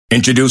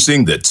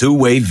Introducing the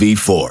Two-Way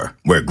V4,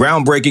 where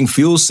groundbreaking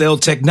fuel cell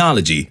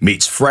technology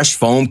meets fresh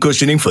foam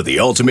cushioning for the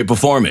ultimate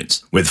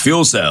performance. With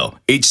Fuel Cell,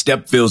 each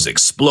step feels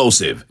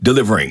explosive,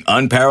 delivering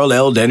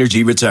unparalleled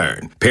energy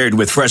return. Paired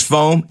with fresh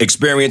foam,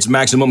 experience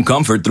maximum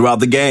comfort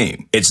throughout the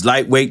game. Its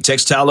lightweight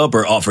textile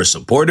upper offers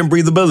support and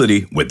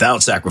breathability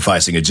without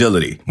sacrificing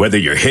agility. Whether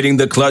you're hitting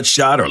the clutch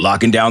shot or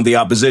locking down the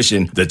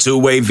opposition, the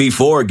Two-Way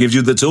V4 gives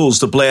you the tools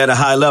to play at a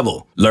high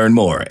level. Learn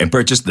more and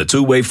purchase the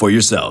Two-Way for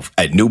yourself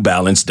at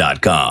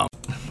newbalance.com.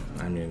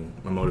 I mean,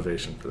 my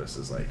motivation for this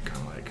is like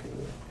kind of like,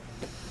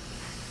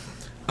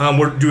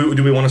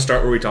 do we want to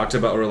start where we talked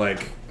about, where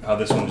like how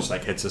this one just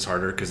like hits us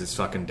harder because it's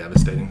fucking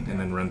devastating, and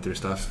then run through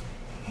stuff.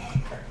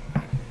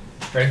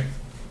 Ready?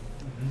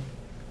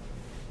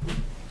 Yeah,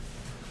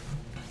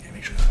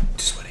 make sure it's not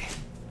too sweaty.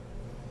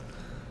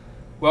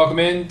 Welcome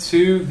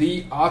into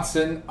the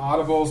Autzen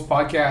Audibles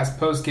podcast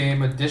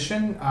post-game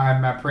edition.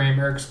 I'm Matt Prame,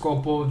 Eric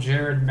Scopel,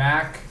 Jared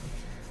Mack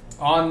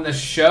on the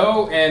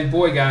show, and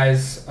boy,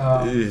 guys.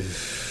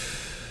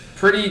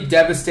 Pretty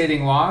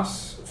devastating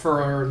loss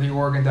for the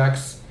Oregon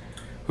Ducks,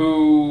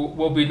 who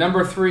will be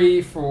number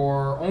 3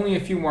 for only a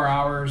few more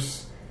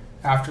hours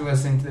after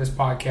listening to this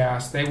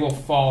podcast. They will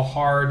fall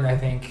hard,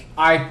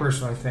 I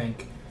personally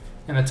think,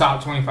 in the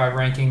top 25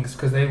 rankings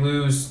because they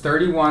lose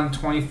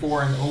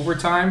 31-24 in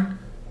overtime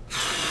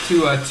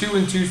to a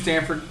 2-2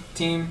 Stanford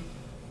team.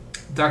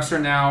 Ducks are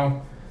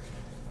now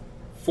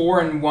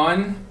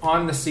 4-1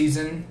 on the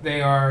season.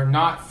 They are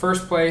not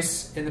first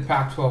place in the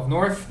Pac-12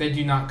 North. They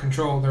do not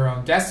control their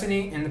own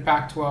destiny in the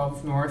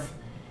Pac-12 North.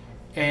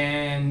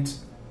 And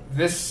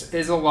this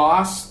is a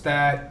loss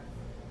that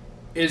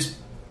is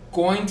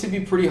going to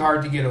be pretty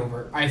hard to get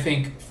over, I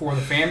think, for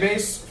the fan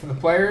base, for the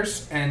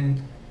players.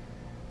 And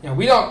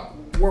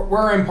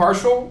we're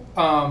impartial,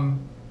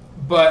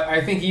 but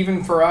I think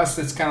even for us,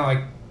 it's kind of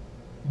like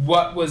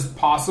what was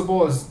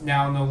possible is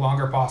now no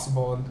longer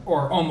possible,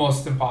 or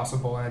almost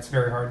impossible, and it's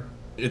very hard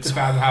to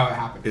fathom how it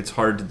happened. It's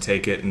hard to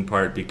take it in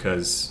part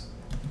because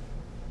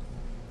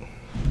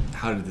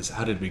how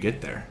did we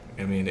get there?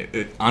 I mean,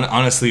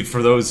 honestly,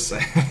 for those,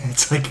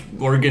 it's like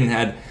Oregon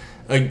had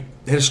a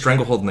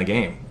stranglehold in the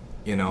game,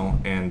 and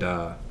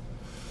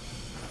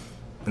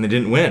they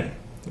didn't win.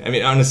 I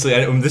mean, honestly,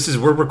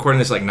 we're recording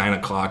this like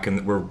 9:00,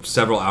 and we're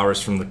several hours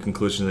from the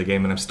conclusion of the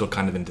game, and I'm still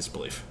kind of in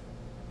disbelief.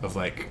 Of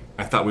like,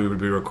 I thought we would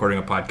be recording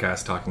a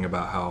podcast talking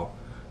about how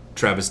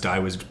Travis Dye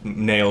was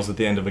nails at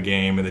the end of a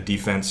game and the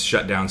defense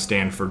shut down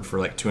Stanford for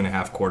like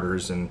 2.5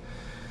 quarters, and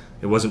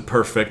it wasn't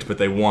perfect, but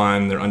they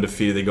won. They're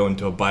undefeated. They go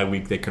into a bye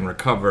week. They can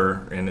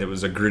recover, and it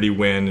was a gritty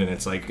win, and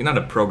it's like not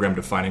a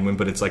program-defining win,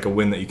 but it's like a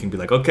win that you can be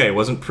like, okay, it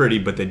wasn't pretty,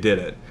 but they did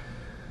it.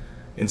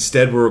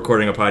 Instead, we're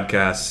recording a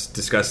podcast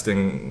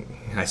disgusting.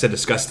 I said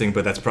disgusting,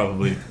 but that's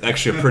probably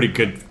actually a pretty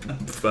good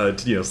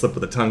slip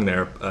of the tongue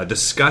there.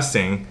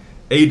 Disgusting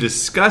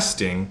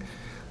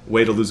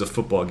way to lose a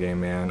football game,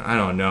 man. I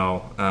don't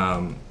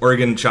know.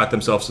 Oregon shot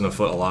themselves in the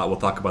foot a lot. We'll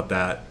talk about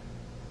that.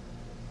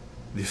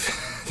 The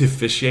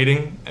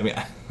officiating. I mean,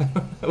 I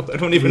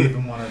don't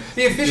even want to.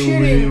 The officiating.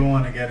 Do we even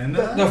want to get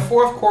into that? The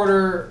fourth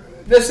quarter.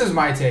 This is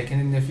my take,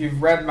 and if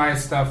you've read my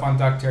stuff on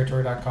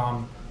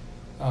duckterritory.com,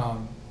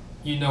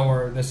 you know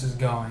where this is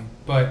going.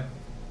 But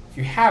if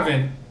you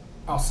haven't,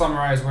 I'll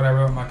summarize what I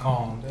wrote in my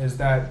column. Is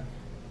that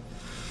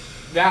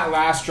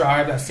last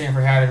drive that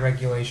Stanford had in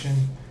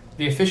regulation,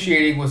 the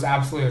officiating was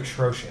absolutely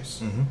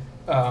atrocious.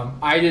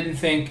 Mm-hmm. I didn't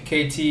think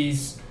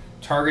KT's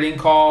targeting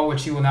call,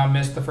 which he will now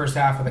miss the first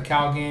half of the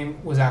Cal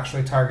game, was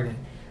actually targeting.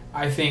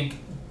 I think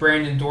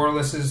Brandon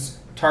Dorles's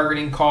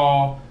targeting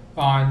call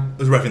on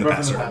roughing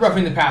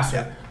the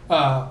passer.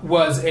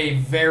 Was a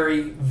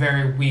very,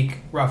 very weak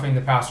roughing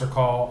the passer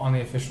call on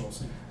the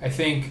officials. I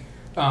think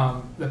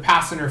the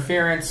pass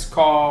interference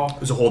call... It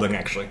was a holding,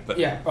 actually. But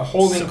a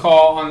holding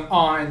call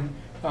on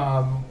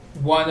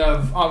one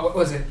of what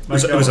was it? It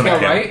was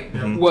right?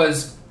 Mm-hmm.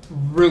 Was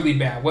really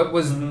bad. What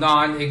was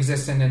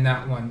non-existent in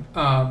that one?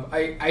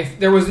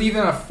 There was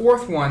even a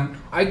fourth one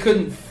I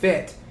couldn't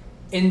fit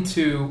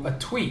into a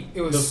tweet.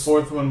 It was the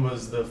fourth one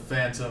was the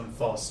phantom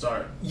false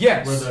start.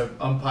 Yes, where the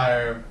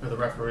umpire or the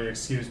referee,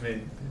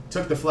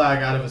 took the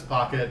flag out of his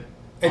pocket,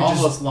 and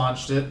almost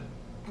launched it,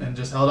 and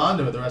just held on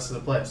to it the rest of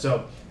the play.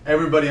 So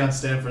everybody on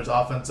Stanford's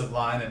offensive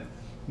line and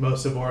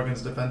most of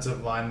Oregon's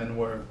defensive linemen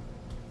were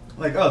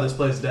like, oh, this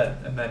play's dead.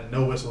 And then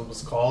no whistle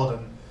was called,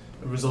 and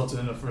it resulted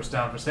in a first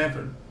down for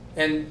Stanford.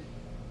 And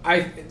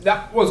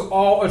that was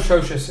all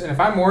atrocious. And if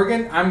I'm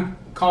Oregon, I'm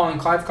calling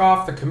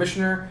Kliavkoff, the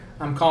commissioner.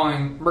 I'm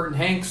calling Merton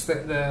Hanks,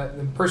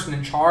 the person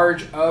in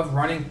charge of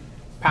running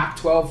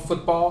Pac-12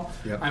 football.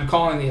 Yep. I'm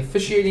calling the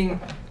officiating,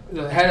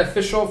 the head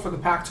official for the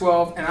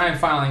Pac-12, and I'm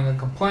filing a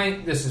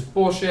complaint. This is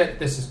bullshit.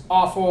 This is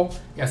awful.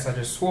 Yes, I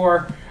just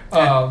swore.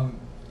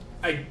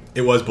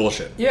 It was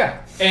bullshit.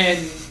 Yeah, and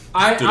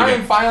I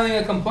am filing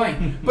a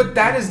complaint. But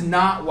that is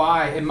not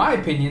why, in my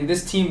opinion,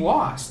 this team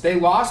lost. They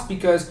lost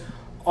because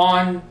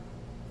on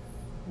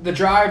the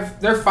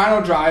drive, their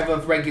final drive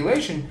of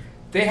regulation,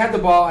 they had the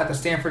ball at the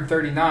Stanford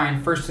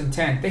 39, 1st and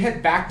 10. They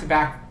had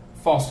back-to-back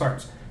false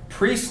starts.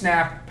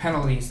 Pre-snap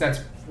penalties. That's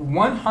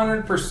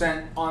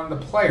 100% on the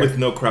player. With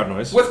no crowd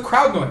noise. With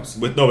crowd noise.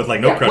 With no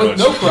crowd noise.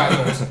 No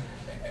crowd noise.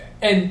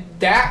 And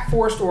that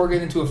forced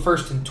Oregon into a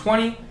 1st and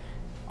 20.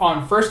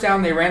 On first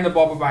down, they ran the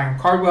ball by Byron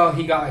Cardwell.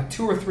 He got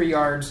 2 or 3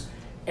 yards.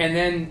 And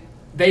then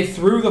they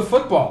threw the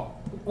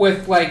football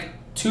with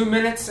 2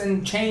 minutes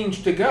and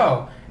change to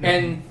go. Mm-hmm.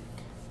 And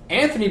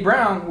Anthony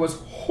Brown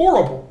was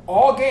horrible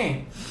all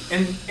game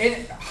and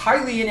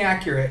highly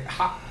inaccurate,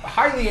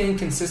 highly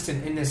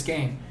inconsistent in this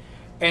game.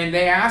 And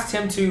they asked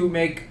him to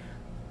make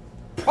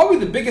probably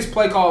the biggest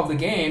play call of the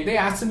game. They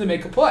asked him to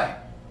make a play,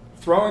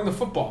 throwing the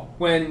football,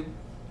 when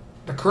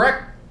the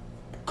correct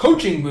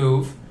coaching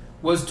move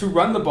was to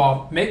run the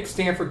ball, make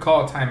Stanford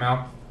call a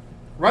timeout,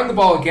 run the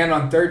ball again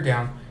on 3rd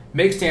down,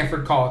 make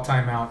Stanford call a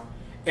timeout,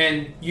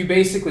 and you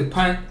basically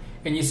punt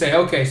and you say,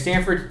 okay,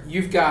 Stanford,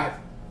 you've got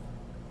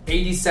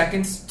 80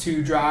 seconds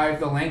to drive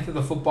the length of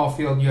the football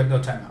field. You have no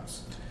timeouts.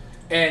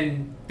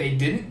 And they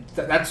didn't.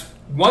 That's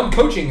one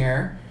coaching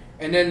error.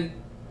 And then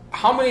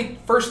how many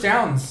first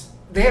downs?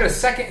 They had a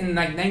 2nd and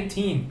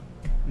 19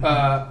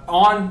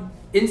 on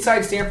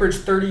inside Stanford's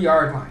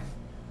 30-yard line.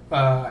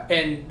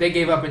 And they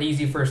gave up an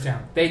easy first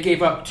down. They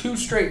gave up 2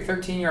 straight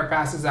 13-yard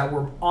passes that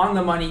were on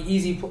the money,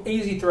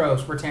 easy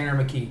throws for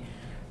Tanner McKee.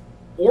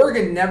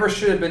 Oregon never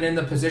should have been in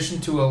the position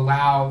to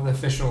allow the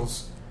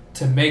officials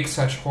to make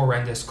such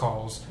horrendous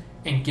calls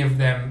and give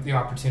them the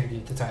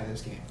opportunity to tie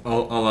this game.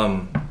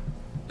 I'll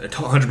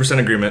 100%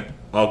 agreement.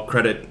 I'll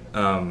credit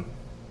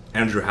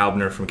Andrew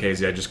Halbner from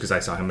KZI just because I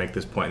saw him make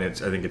this point, and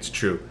I think it's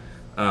true.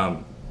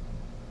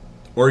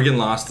 Oregon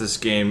lost this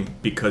game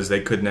because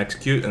they couldn't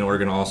execute, and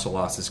Oregon also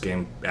lost this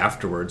game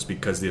afterwards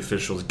because the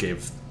officials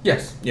gave...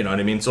 Yes. You know what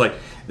I mean? So,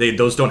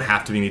 those don't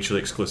have to be mutually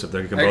exclusive.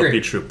 They can both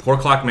be true. Poor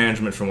clock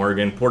management from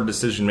Oregon, poor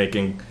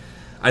decision-making,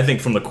 I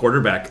think, from the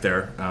quarterback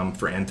there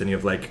for Anthony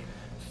of,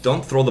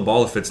 don't throw the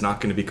ball if it's not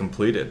going to be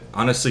completed.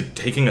 Honestly,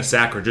 taking a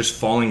sack or just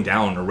falling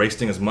down or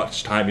wasting as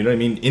much time, you know what I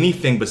mean?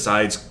 Anything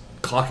besides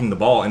clocking the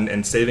ball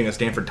and saving a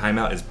Stanford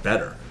timeout is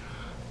better.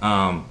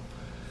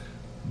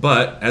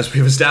 But, as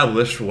we've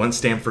established, once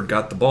Stanford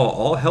got the ball,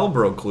 all hell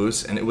broke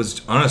loose, and it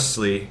was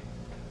honestly,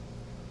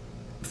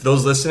 for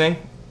those listening,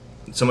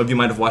 some of you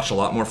might have watched a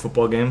lot more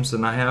football games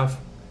than I have.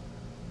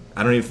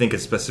 I don't even think it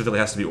specifically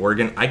has to be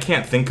Oregon. I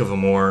can't think of a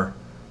more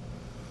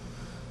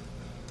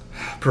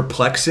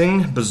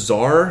perplexing,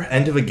 bizarre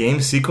end of a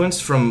game sequence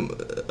from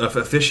an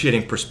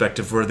officiating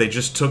perspective where they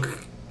just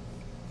took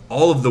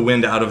all of the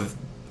wind out of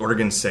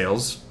Oregon's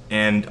sails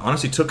and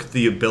honestly took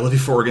the ability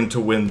for Oregon to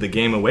win the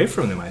game away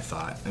from them, I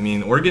thought. I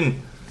mean,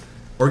 Oregon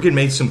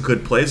made some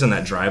good plays on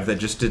that drive that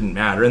just didn't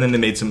matter, and then they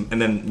made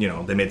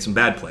some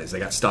bad plays. They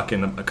got stuck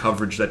in a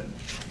coverage that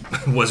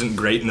wasn't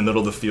great in the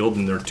middle of the field,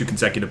 and there were 2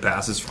 consecutive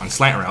passes on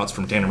slant routes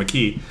from Tanner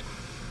McKee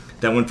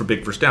that went for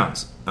big first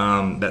downs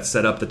that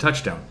set up the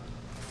touchdown.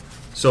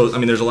 So, I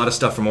mean, there's a lot of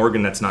stuff from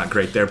Oregon that's not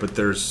great there, but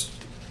there's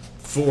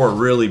 4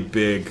 really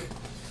big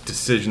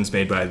decisions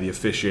made by the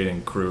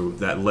officiating crew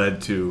that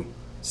led to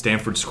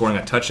Stanford scoring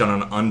a touchdown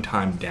on an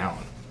untimed down,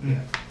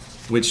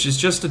 which is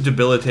just a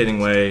debilitating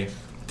way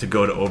to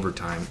go to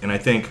overtime. And I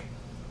think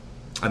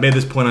I made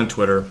this point on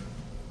Twitter.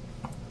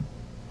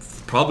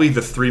 Probably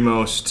the 3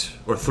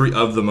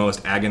 of the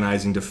most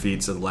agonizing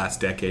defeats of the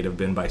last decade have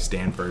been by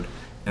Stanford,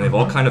 and they've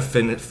all kind of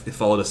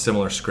followed a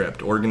similar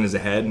script. Oregon is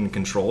ahead and in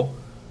control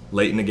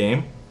late in the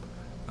game.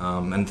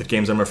 And the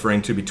games I'm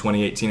referring to be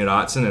 2018 at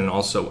Autzen, and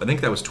also I think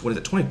that was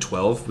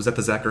 2012. Was that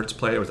the Zach Ertz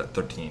play, or was that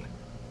 13?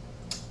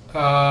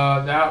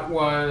 That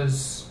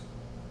was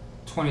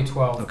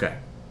 2012. Okay.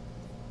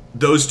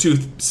 Those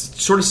 2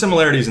 sort of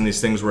similarities in these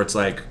things where it's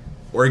like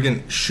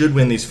Oregon should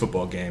win these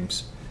football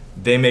games.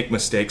 They make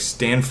mistakes.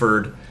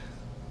 Stanford,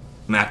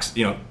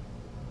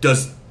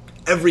 does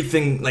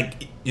everything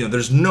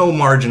there's no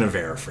margin of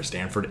error for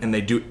Stanford, and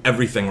they do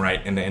everything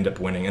right, and they end up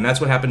winning. And that's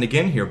what happened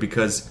again here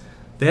because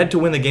they had to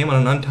win the game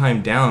on an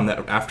untimed down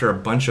that after a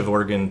bunch of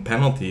Oregon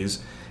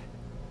penalties.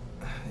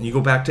 You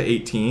go back to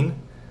 18.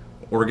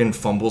 Oregon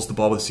fumbles the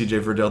ball with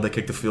C.J. Verdell. They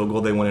kick the field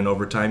goal. They win in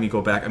overtime. You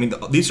go back. I mean,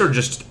 these are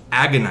just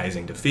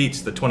agonizing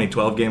defeats. The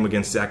 2012 game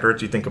against Zach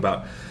Ertz, you think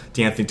about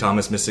D'Anthony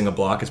Thomas missing a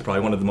block. It's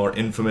probably one of the more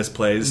infamous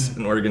plays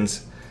in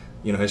Oregon's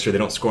history. They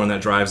don't score on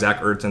that drive.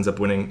 Zach Ertz ends up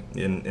winning.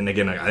 And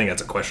again, I think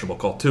that's a questionable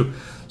call too.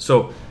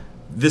 So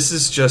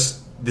this just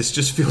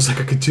feels like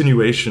a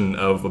continuation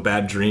of a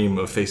bad dream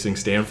of facing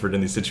Stanford in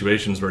these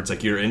situations where it's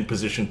like you're in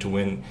position to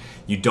win.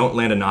 You don't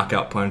land a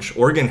knockout punch.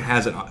 Oregon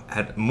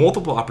had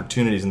multiple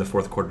opportunities in the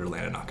 4th quarter to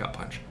land a knockout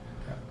punch.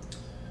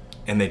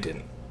 And they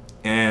didn't.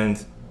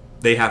 And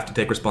they have to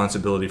take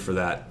responsibility for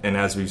that. And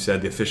as we've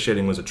said, the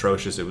officiating was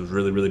atrocious. It was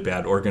really, really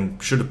bad. Oregon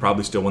should have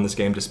probably still won this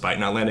game despite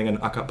not landing a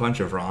knockout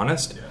punch, if we're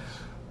honest. Yes.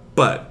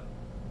 But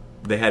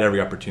they had every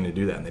opportunity to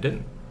do that, and they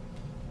didn't.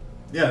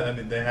 Yeah, I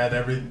mean, they had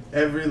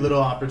every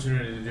little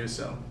opportunity to do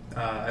so.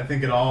 I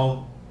think it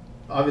all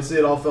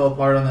fell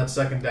apart on that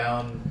 2nd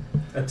down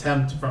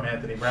attempt from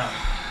Anthony Brown.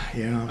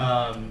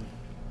 Yeah.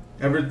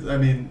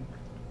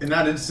 In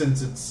that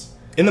instance,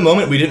 In the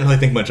moment, we didn't really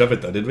think much of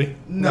it, though, did we?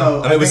 No.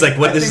 I mean, it was like,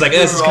 what? This is like,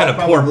 this is kind of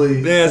poor.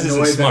 Yeah, this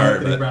isn't smart.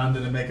 Anthony But Brown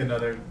didn't make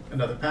another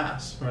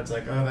pass, where it's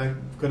like, oh, that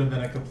could have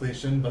been a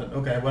completion, but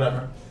okay,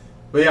 whatever.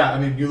 But yeah, I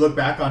mean, you look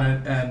back on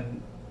it,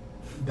 and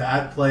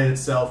that play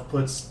itself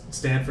puts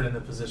Stanford in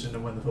the position to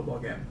win the football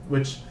game.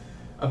 Which,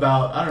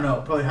 about, I don't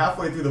know, probably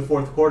halfway through the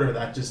fourth quarter,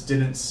 that just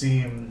didn't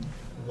seem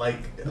like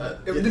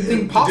it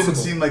didn't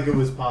seem like it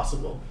was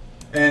possible.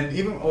 And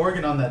even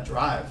Oregon on that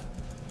drive.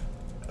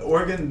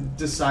 Oregon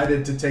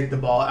decided to take the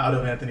ball out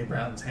of Anthony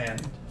Brown's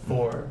hand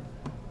for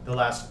the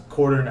last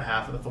quarter and a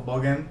half of the football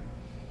game,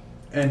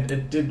 and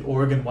it did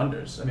Oregon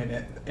wonders. I mean,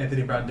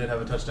 Anthony Brown did have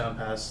a touchdown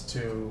pass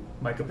to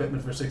Micah Pittman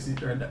for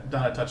 60, or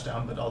not a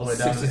touchdown, but all the way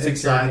down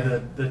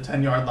inside the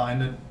 10-yard line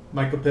to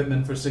Micah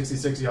Pittman for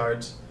 66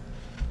 yards.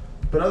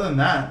 But other than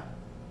that,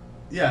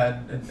 yeah,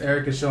 and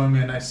Eric is showing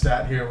me a nice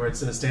stat here where it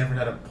says Stanford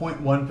had a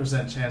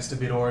 0.1% chance to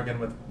beat Oregon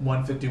with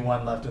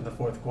 1:51 left in the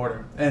fourth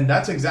quarter. And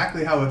that's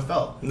exactly how it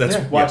felt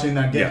watching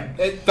that game.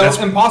 Yeah. It felt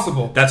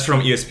impossible. That's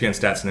from ESPN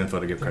Stats and Info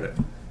to give credit.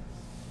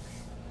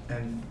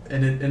 And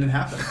it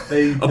happened.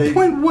 They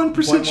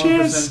 0.1%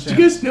 chance. Do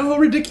you guys know how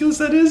ridiculous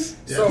that is?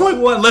 Yeah. So,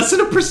 0.1, less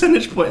than a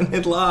percentage point, and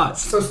they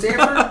lost. So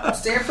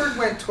Stanford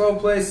went 12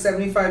 plays,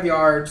 75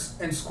 yards,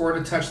 and scored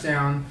a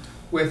touchdown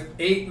with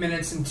 8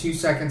 minutes and 2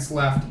 seconds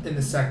left in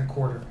the second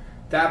quarter.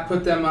 That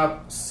put them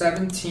up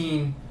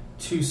 17-7.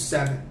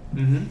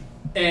 Mm-hmm.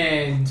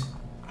 And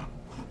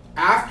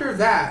after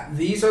that,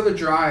 these are the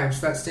drives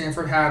that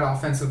Stanford had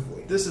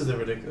offensively. This is the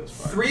ridiculous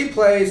part. 3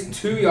 plays,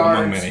 2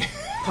 yards,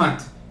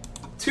 punt.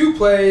 2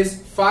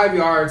 plays, 5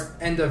 yards,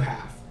 end of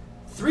half.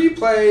 3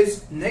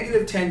 plays,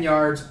 negative 10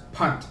 yards,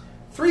 punt.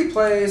 3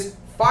 plays,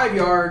 5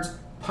 yards,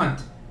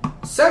 punt.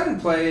 7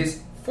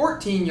 plays,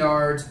 14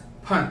 yards,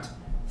 punt.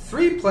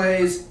 3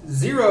 plays,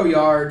 0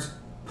 yards,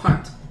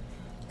 punt.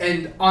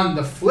 And on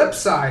the flip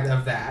side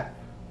of that,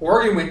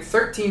 Oregon went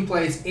 13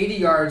 plays, 80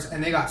 yards,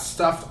 and they got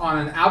stuffed on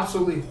an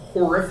absolutely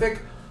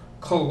horrific,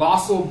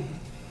 colossal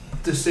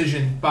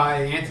decision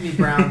by Anthony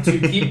Brown to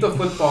keep the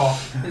football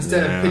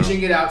instead of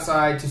pitching it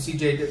outside to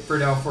C.J.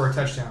 Verdell for a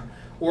touchdown.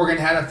 Oregon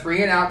had a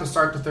 3-and-out to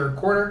start the third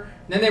quarter.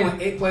 And then they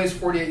went 8 plays,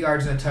 48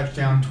 yards and a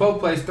touchdown, 12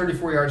 plays,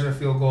 34 yards and a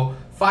field goal,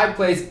 5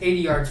 plays, 80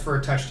 yards for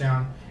a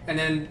touchdown. And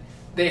then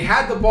they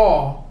had the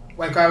ball,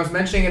 like I was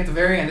mentioning at the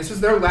very end. This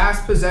was their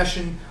last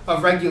possession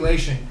of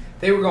regulation.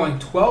 They were going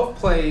 12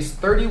 plays,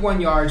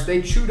 31 yards.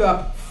 They chewed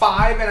up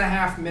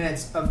 5.5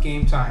 minutes of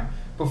game time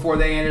before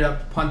they ended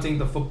up punting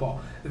the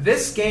football.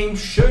 This game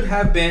should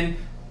have been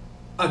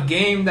a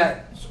game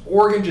that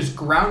Oregon just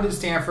grounded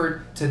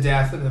Stanford to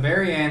death at the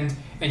very end,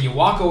 and you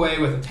walk away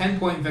with a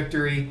 10-point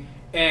victory,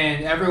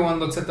 and everyone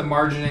looks at the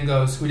margin and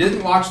goes, who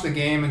didn't watch the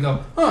game, and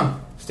go,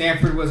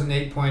 Stanford was an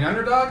 8-point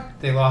underdog.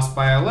 They lost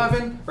by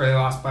 11, or they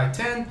lost by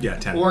 10. Yeah,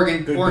 10.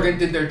 Oregon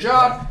did their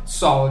job.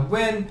 Solid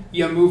win.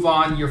 You move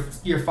on. You're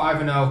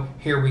 5-0.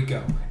 Here we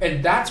go.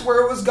 And that's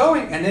where it was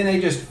going. And then they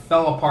just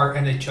fell apart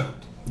and they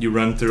choked. You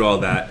run through all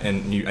that,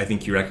 and I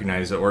think you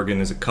recognize that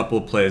Oregon is a couple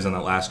of plays on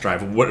that last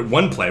drive.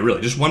 One play,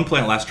 really. Just one play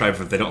on the last drive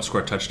if they don't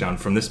score a touchdown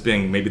from this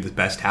being maybe the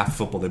best half of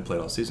football they've played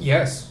all season.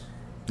 Yes.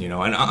 You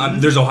know,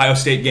 and there's Ohio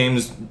State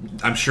games.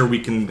 I'm sure we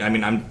can.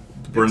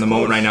 We're in the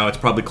moment right now. It's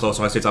probably close.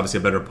 Ohio State's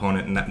obviously a better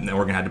opponent, and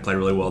Oregon had to play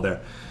really well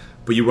there.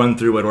 But you run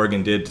through what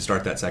Oregon did to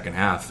start that second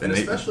half, and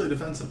especially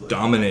defensively,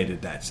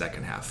 dominated that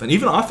second half. And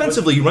even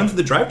offensively, you run through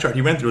the drive chart.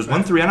 You ran through. It was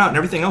 1 3-and-out, and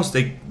everything else.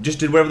 They just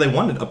did whatever they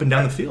wanted up and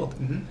down the field.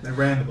 Mm-hmm. They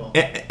ran the ball.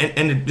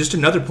 And just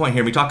another point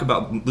here. We talk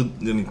about,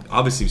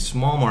 obviously,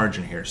 small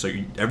margin here, so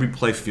every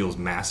play feels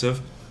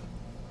massive.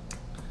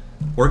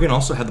 Oregon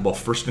also had the ball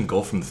first and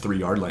goal from the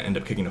 3-yard line,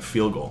 ended up kicking a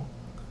field goal,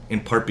 in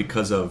part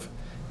because of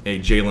a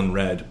Jalen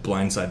Red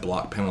blindside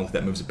block penalty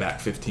that moves it back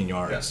 15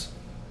 yards. Yes.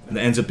 And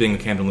that ends up being the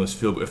Camden Lewis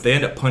field goal. If they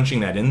end up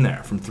punching that in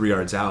there from 3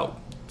 yards out,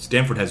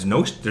 Stanford has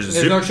no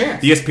chance. No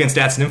chance. The ESPN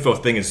Stats and Info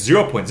thing is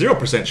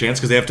 0.0% chance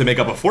because they have to make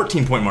up a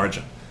 14-point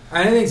margin.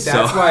 I think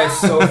that's why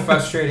it's so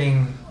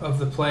frustrating of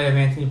the play of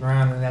Anthony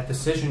Brown and that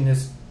decision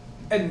is,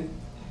 and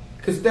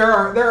because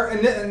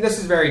and this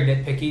is very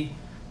nitpicky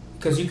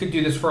because you could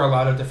do this for a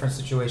lot of different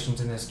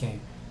situations in this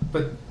game,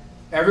 but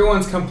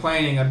everyone's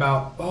complaining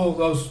about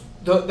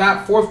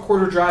that fourth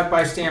quarter drive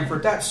by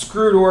Stanford that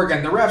screwed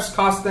Oregon. The refs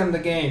cost them the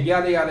game.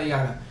 Yada yada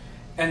yada,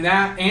 and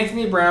that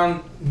Anthony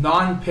Brown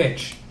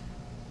non-pitch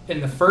in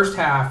the first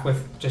half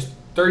with just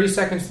 30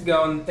 seconds to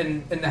go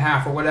in the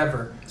half or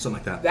whatever. Something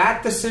like that.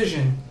 That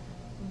decision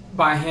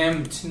by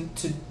him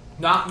to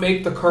not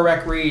make the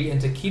correct read and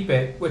to keep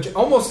it, which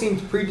almost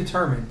seemed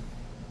predetermined.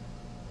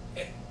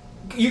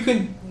 You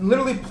can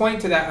literally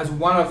point to that as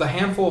one of the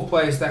handful of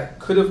plays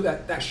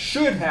that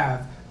should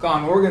have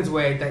gone Oregon's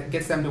way that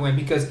gets them to win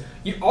because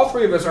all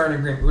three of us are in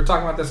agreement. We were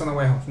talking about this on the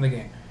way home from the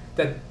game.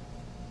 That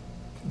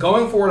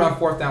going forward on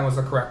fourth down was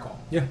the correct call.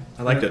 Yeah,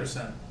 I liked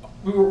 100%. it.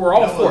 We're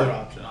all for it.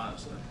 Option,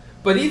 honestly.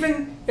 But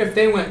even if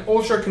they went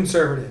ultra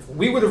conservative,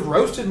 we would have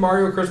roasted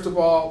Mario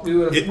Cristobal.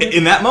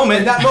 In that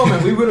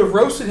moment, we would have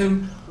roasted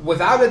him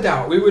without a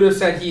doubt. We would have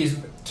said he's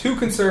too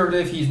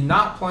conservative. He's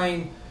not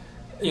playing,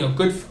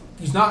 good.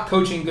 He's not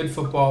coaching good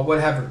football.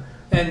 Whatever.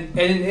 And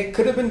it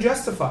could have been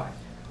justified.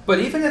 But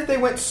even if they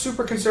went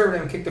super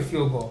conservative and kicked a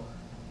field goal,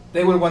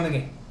 they would have won the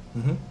game.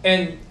 Mm-hmm.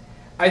 And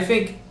I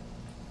think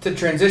to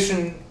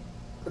transition,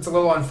 it's a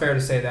little unfair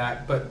to say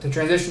that, but to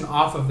transition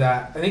off of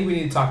that, I think we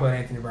need to talk about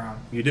Anthony Brown.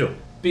 You do.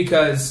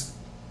 Because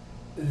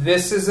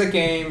this is a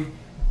game,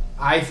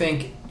 I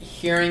think,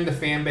 hearing the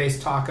fan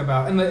base talk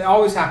about, and it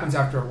always happens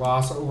after a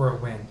loss or a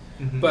win,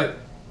 but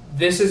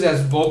this is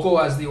as vocal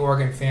as the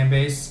Oregon fan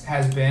base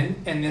has been,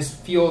 and this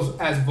feels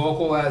as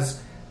vocal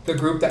as the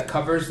group that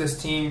covers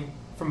this team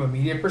from a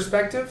media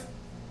perspective,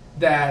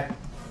 that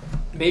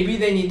maybe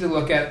they need to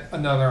look at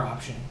another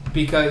option,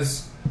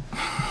 because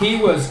he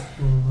was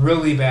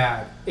really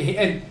bad.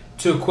 And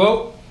to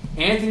quote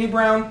Anthony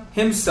Brown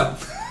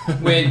himself,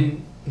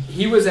 when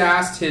he was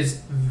asked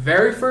his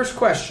very first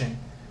question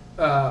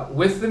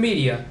with the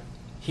media,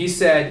 he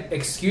said,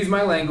 "Excuse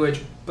my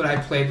language, but I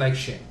played like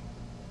shit."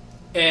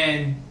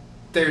 And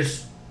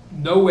there's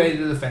no way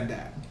to defend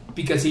that,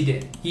 because he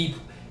did.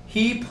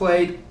 He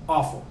played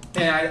awful.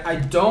 And I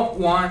don't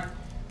want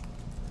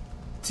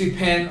to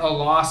pin a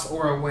loss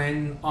or a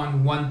win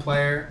on one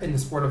player in the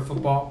sport of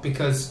football,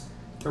 because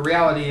the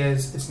reality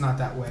is it's not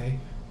that way.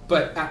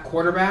 But at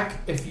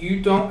quarterback, if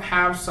you don't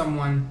have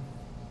someone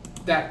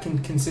that can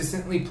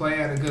consistently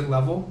play at a good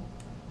level,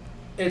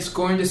 it's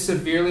going to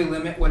severely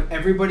limit what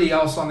everybody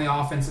else on the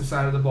offensive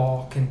side of the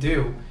ball can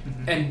do.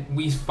 And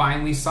we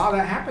finally saw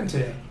that happen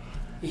today.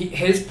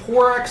 His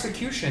poor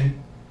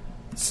execution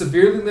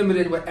severely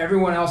limited what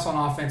everyone else on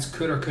offense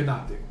could or could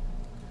not do.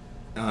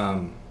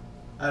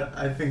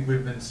 I think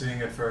we've been seeing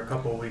it for a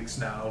couple of weeks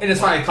now. And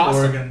it's finally cost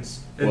them. Oregon's.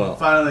 It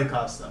finally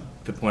cost them.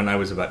 The point I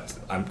was about,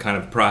 I'm kind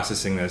of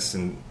processing this,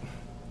 and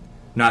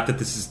not that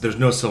there's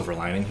no silver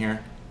lining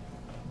here,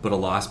 but a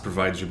loss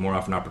provides you more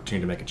often an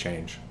opportunity to make a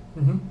change.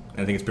 And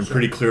I think it's been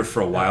pretty clear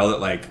for a while that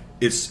like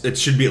it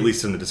should be at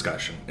least in the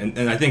discussion.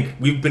 And I think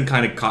we've been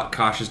kind of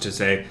cautious to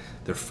say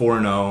they're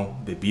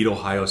 4-0, they beat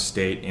Ohio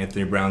State,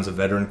 Anthony Brown's a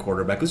veteran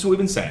quarterback. This is what we've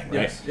been saying,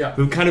 right? Yes, yeah.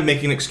 We've been kind of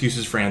making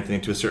excuses for Anthony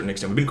to a certain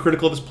extent. We've been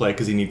critical of his play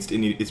because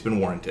it's been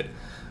warranted.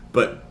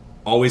 But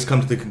always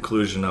come to the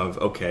conclusion of,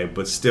 okay,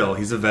 but still,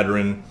 he's a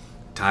veteran.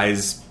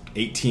 Ty's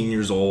 18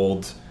 years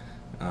old.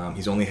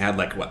 He's only had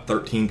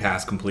 13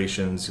 pass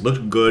completions. He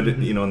looked good,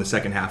 in the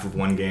second half of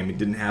one game. He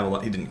didn't have a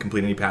lot. He didn't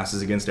complete any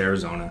passes against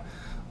Arizona.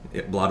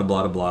 Blah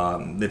blah blah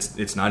blah.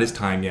 It's not his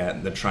time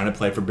yet. They're trying to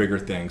play for bigger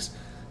things.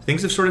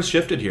 Things have sort of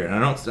shifted here,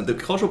 and the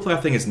cultural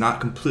playoff thing is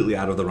not completely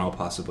out of the realm.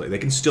 Possibly they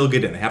can still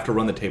get in. They have to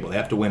run the table. They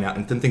have to win out,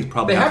 and then things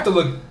probably have to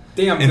look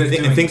damn good.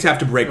 And things have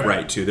to break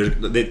right too.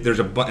 There's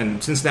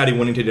and Cincinnati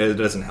winning today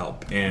doesn't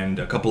help, and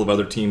a couple of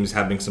other teams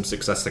having some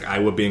success, like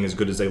Iowa being as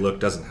good as they look,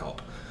 doesn't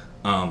help.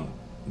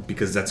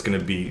 Because that's going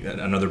to be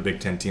another Big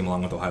Ten team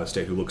along with Ohio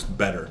State who looks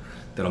better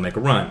that'll make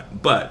a run.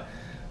 But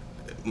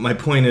my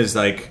point is,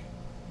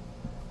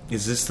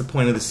 is this the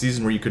point of the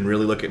season where you can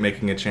really look at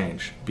making a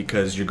change?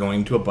 Because you're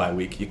going to a bye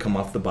week, you come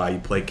off the bye, you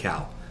play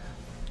Cal.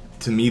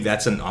 To me,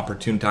 that's an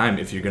opportune time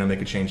if you're going to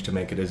make a change to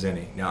make it as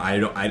any. Now,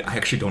 I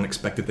actually don't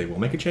expect that they will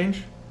make a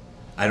change.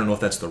 I don't know if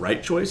that's the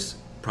right choice.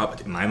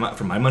 Probably,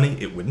 for my money,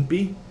 it wouldn't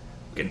be.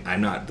 Again, I'm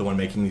not the one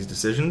making these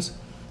decisions.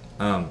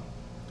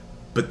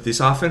 But this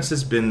offense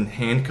has been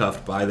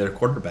handcuffed by their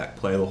quarterback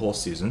play the whole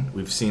season.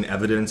 We've seen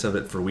evidence of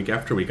it for week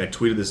after week. I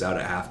tweeted this out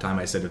at halftime.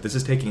 I said, if this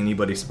is taking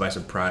anybody by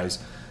surprise,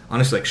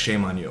 honestly,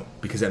 shame on you,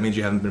 because that means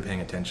you haven't been paying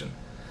attention.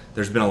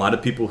 There's been a lot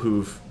of people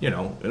who've,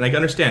 and I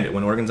understand it.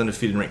 When Oregon's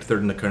undefeated and ranked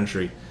third in the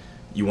country,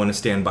 you want to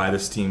stand by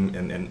this team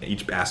and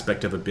each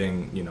aspect of it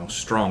being,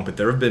 strong. But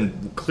there have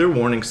been clear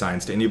warning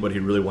signs to anybody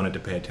who really wanted to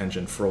pay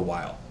attention for a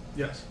while.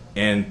 Yes.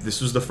 And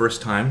this was the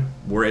first time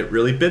where it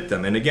really bit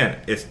them. And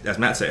again, as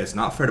Matt said, it's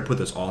not fair to put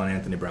this all on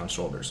Anthony Brown's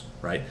shoulders,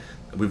 right?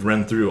 We've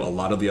run through a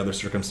lot of the other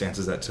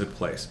circumstances that took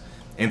place.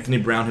 Anthony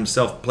Brown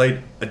himself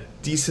played a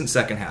decent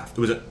second half.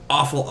 It was an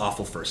awful,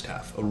 awful first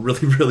half. A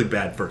really, really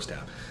bad first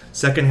half.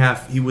 Second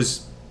half, he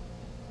was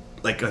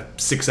like a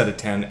 6 out of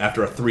 10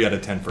 after a 3 out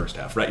of 10 first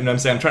half, right? You know what I'm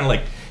saying? I'm trying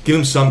to give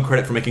him some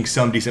credit for making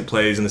some decent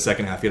plays in the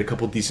second half. He had a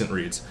couple decent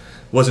reads.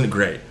 Wasn't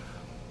great.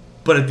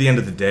 But at the end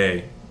of the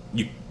day,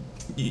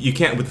 you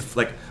can't let's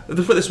put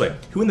it this way: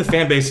 who in the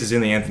fan base is in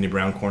the Anthony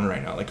Brown corner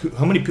right now?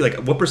 How many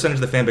what percentage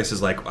of the fan base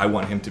is I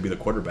want him to be the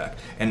quarterback?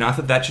 And not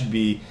that should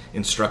be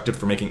instructive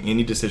for making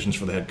any decisions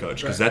for the head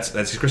coach, because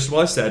that's Chris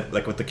Wallace said,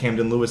 with the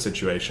Camden Lewis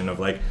situation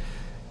of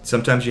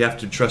sometimes you have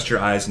to trust your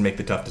eyes and make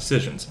the tough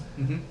decisions.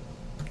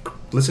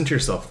 Listen to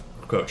yourself,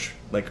 coach.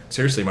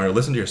 Seriously, Mario,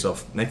 listen to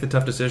yourself. Make the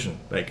tough decision.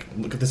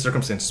 Look at the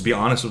circumstances. Be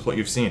honest with what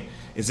you've seen.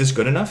 Is this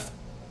good enough?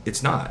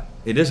 It's not.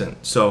 It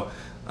isn't. So.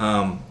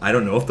 I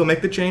don't know if they'll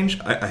make the change.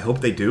 I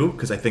hope they do,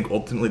 because I think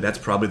ultimately that's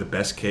probably the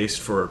best case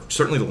for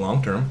certainly the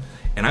long term,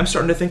 and I'm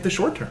starting to think the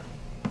short term.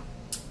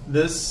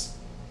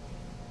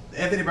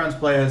 Anthony Brown's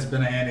play has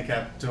been a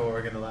handicap to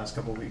Oregon the last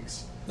couple of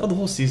weeks. Oh, the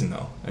whole season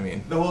though. I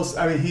mean,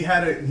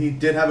 he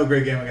did have a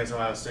great game against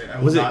Ohio State. I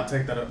will not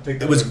take that.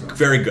 It was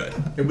very good.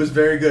 It was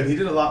very good. He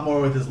did a lot more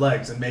with his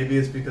legs, and maybe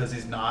it's because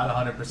he's not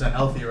 100%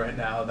 healthy right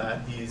now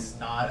that he's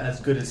not as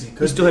good as he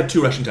could. He still had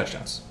 2 rushing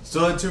touchdowns.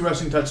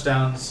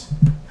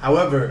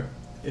 However,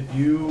 if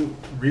you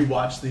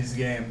rewatch these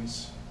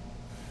games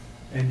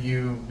and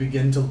you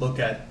begin to look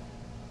at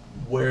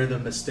where the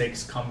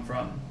mistakes come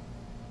from,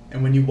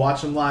 and when you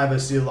watch them live, I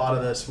see a lot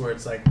of this where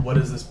it's like, what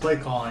is this play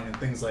calling and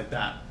things like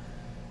that.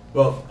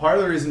 Well, part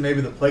of the reason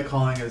maybe the play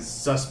calling is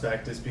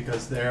suspect is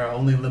because they're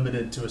only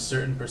limited to a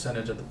certain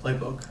percentage of the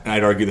playbook. And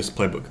I'd argue this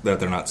playbook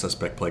that they're not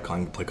suspect play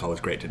calling. The play call was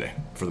great today,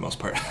 for the most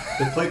part.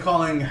 The play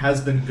calling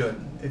has been good.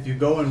 If you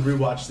go and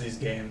rewatch these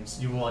games,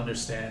 you will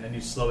understand, and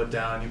you slow it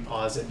down, you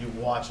pause it, you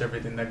watch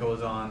everything that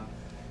goes on,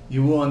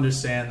 you will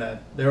understand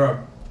that there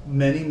are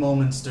many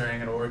moments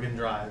during an Oregon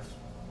drive,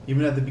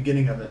 even at the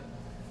beginning of it,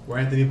 where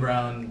Anthony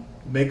Brown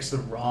makes the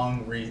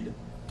wrong read.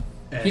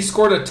 And he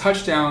scored a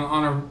touchdown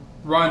on a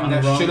run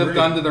that should have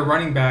gone to the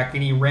running back,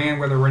 and he ran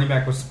where the running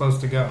back was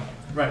supposed to go.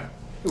 Right.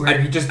 Where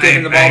he just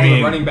gave the ball to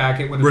the running back.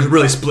 We're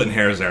really splitting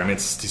hairs there. I mean, he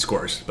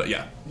scores, but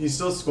yeah. He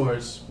still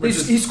scores. He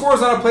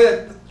scores on a play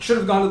that should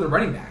have gone to the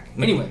running back.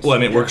 Anyways. Well, I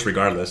mean, it works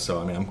regardless, so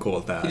I mean, I'm cool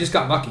with that. He just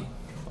got lucky.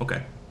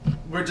 Okay.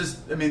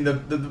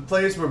 The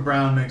plays where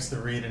Brown makes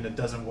the read and it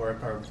doesn't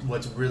work are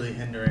what's really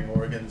hindering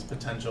Oregon's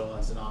potential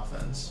as an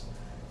offense.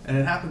 And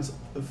it happens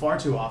far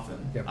too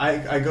often. Yep.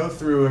 I go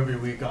through every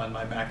week on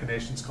my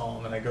Machinations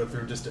column, and I go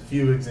through just a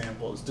few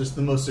examples, just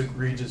the most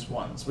egregious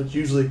ones, which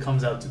usually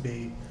comes out to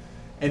be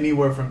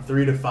anywhere from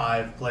 3 to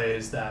 5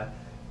 plays that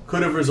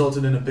could have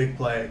resulted in a big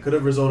play, could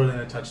have resulted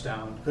in a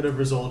touchdown, could have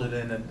resulted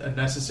in a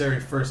necessary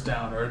first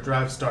down or a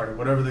drive start or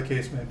whatever the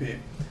case may be.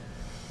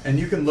 And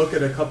you can look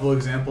at a couple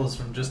examples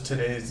from just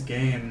today's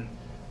game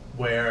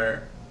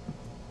where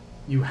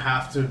you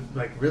have to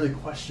really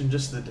question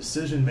just the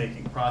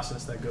decision-making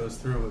process that goes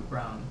through with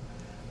Brown.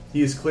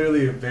 He is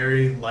clearly a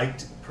very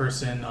liked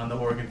person on the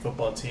Oregon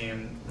football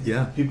team.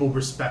 Yeah. People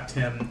respect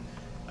him.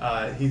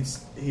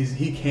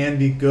 He can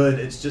be good.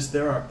 It's just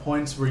there are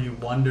points where you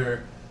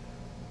wonder,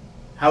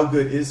 how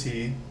good is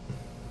he?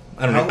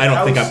 I'm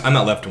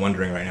not left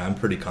wondering right now. I'm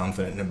pretty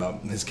confident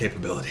about his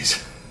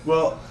capabilities.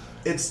 Well,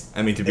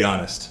 to be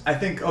honest. I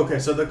think, okay,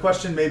 so the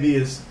question maybe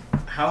is,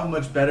 how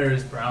much better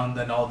is Brown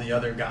than all the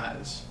other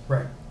guys?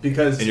 Right.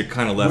 Because and you're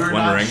kind of left we're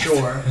wondering. Not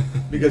sure,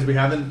 because we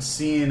haven't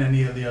seen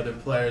any of the other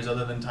players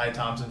other than Ty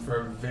Thompson for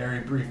a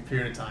very brief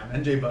period of time,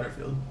 and Jay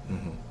Butterfield.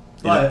 Mm-hmm.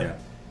 But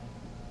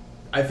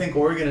I think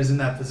Oregon is in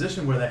that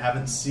position where they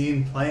haven't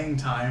seen playing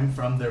time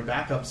from their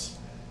backups,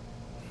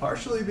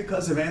 partially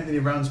because of Anthony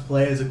Brown's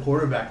play as a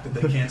quarterback, that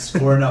they can't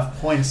score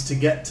enough points to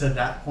get to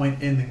that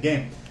point in the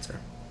game. Sure.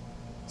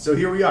 So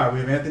here we are. We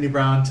have Anthony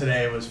Brown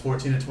today was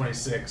 14 of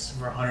 26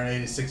 for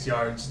 186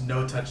 yards,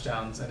 no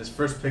touchdowns, and his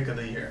first pick of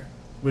the year,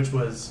 which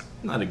was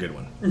not a good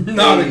one.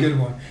 Not a good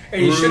one.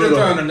 And he should have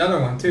thrown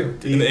another one too.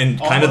 In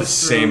kind of the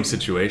same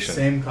situation.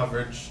 Same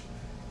coverage.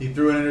 He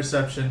threw an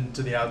interception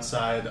to the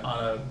outside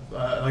on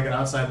an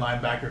outside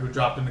linebacker who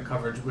dropped into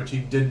coverage, which he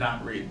did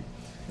not read.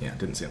 Yeah,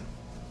 didn't see him.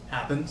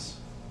 Happens.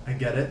 I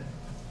get it.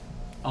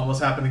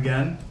 Almost happened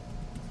again.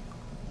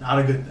 Not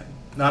a good thing.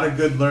 Not a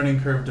good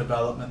learning curve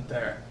development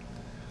there.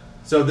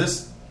 So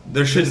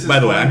there shouldn't. By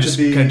the way, just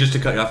to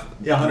cut you off.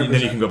 Yeah, 100%.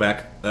 Then you can go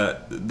back.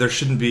 There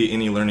shouldn't be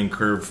any learning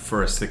curve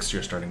for a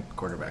 6-year starting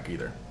quarterback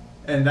either.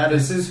 And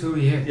this is who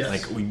he is.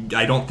 Yes.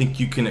 I don't think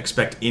you can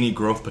expect any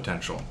growth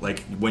potential.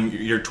 Like when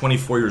you're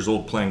 24 years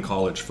old playing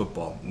college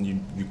football,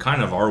 you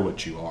kind of are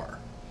what you are.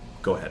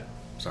 Go ahead.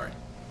 Sorry.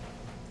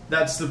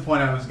 That's the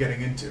point I was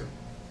getting into.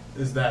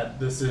 Is that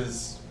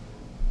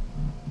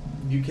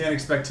you can't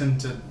expect him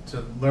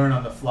to learn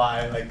on the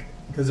fly,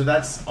 because if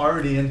that's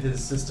already in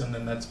his system,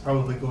 then that's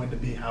probably going to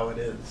be how it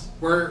is.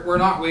 We're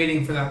not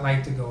waiting for that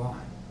light to go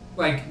on.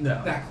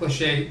 No. That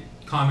cliche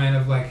comment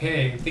of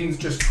hey, things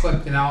just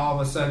clicked and now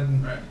all of a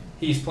sudden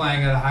he's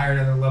playing at a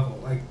higher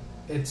level.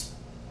 This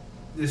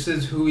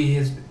is who he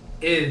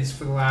is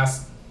for the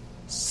last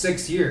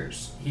 6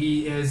 years.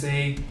 He is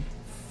a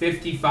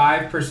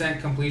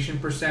 55% completion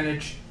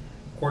percentage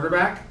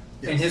quarterback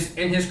in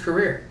his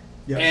career.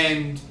 Yes.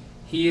 And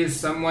he is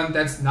someone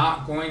that's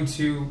not going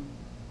to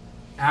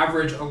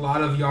average a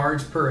lot of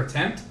yards per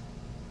attempt.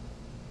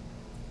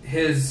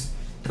 His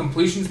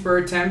completions per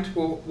attempt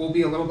will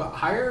be a little bit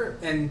higher,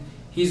 and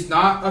he's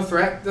not a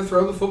threat to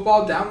throw the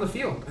football down the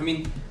field. I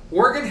mean,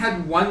 Oregon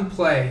had one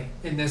play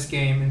in this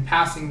game in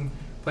passing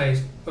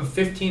plays of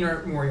 15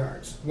 or more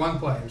yards. One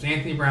play. It was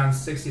Anthony Brown's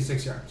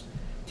 66 yards.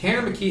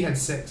 Tanner McKee had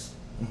 6.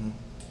 Mm-hmm.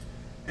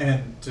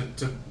 And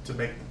to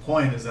make the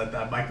point is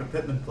that Micah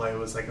Pittman play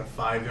was a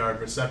 5-yard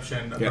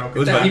reception. I think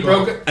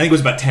it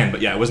was about 10,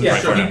 but it wasn't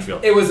right far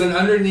downfield. It was an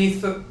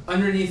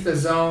underneath the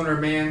zone or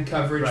man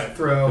coverage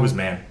throw. It was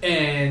man.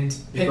 And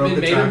Pittman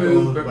made a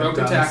move, but broke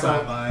a tackle.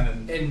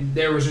 And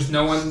there was just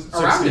no one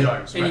around him.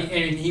 Yards, and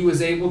he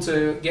was able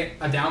to get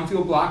a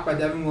downfield block by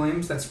Devin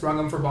Williams that sprung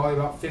him for probably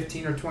about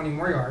 15 or 20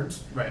 more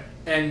yards. Right.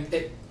 And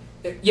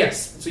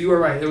Yes, so you were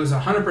right. It was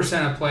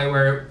 100% a play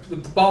where the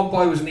ball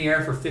probably was in the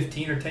air for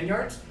 15 or 10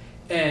 yards,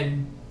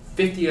 and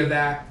 50 of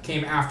that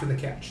came after the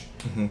catch.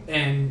 Mm-hmm.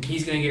 And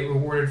he's going to get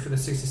rewarded for the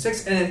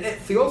 66. And it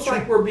feels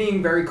like we're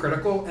being very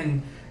critical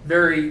and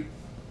very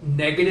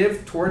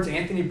negative towards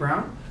Anthony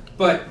Brown,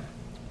 but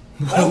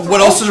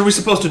What else are we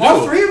supposed to do?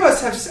 all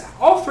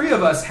three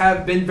of us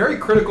have been very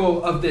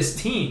critical of this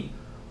team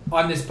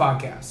on this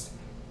podcast,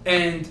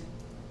 and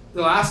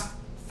the last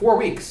 4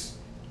 weeks,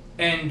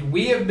 and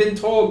we have been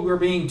told we're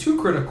being too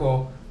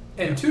critical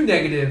and too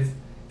negative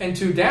and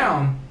too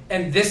down,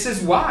 and this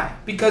is why,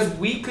 because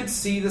we could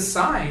see the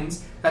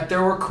signs that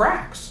there were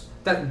cracks,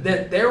 that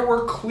there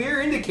were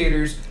clear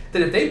indicators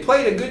that if they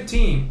played a good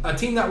team, a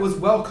team that was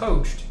well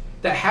coached,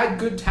 that had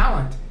good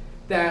talent,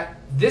 that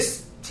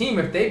this team,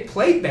 if they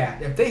played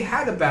bad, if they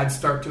had a bad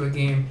start to a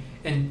game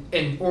and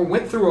or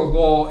went through a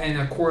lull in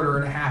a quarter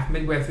and a half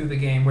midway through the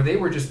game where they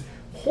were just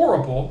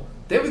horrible,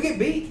 they would get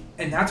beat,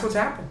 and that's what's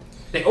happened.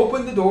 They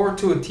opened the door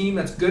to a team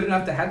that's good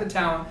enough to have the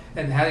talent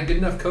and had a good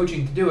enough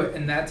coaching to do it,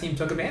 and that team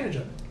took advantage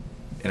of it.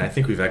 And I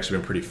think we've actually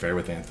been pretty fair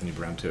with Anthony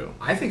Brown too.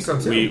 I think so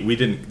too. We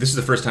didn't. This is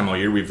the first time all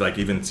year we've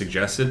even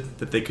suggested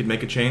that they could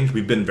make a change.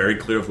 We've been very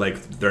clear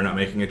of they're not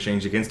making a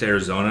change against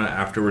Arizona.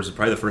 Afterwards,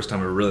 probably the first time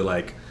we were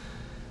really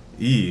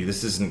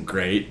this isn't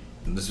great.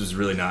 This was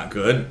really not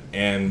good,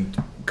 and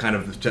kind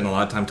of spent a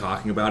lot of time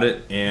talking about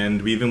it.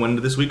 And we even went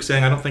into this week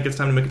saying, I don't think it's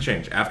time to make a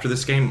change. After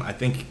this game, I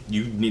think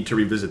you need to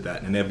revisit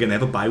that. And again, they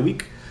have a bye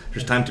week.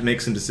 There's time to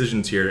make some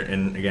decisions here.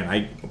 And again,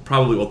 I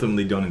probably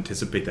ultimately don't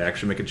anticipate they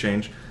actually make a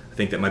change. I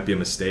think that might be a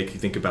mistake. You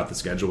think about the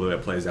schedule, the way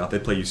it plays out. They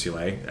play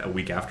UCLA a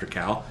week after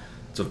Cal.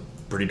 It's a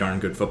pretty darn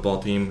good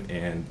football team,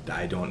 and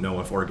I don't know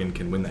if Oregon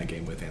can win that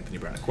game with Anthony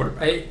Brown at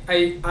quarterback.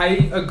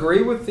 I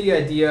agree with the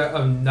idea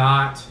of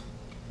not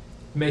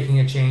making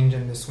a change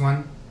in this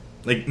one.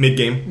 Like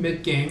mid-game?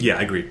 Mid-game. Yeah,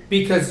 I agree.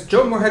 Because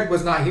Joe Moorhead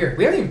was not here.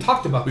 We haven't even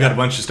talked about that. We got a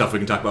bunch of stuff we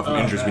can talk about from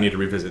injuries we need to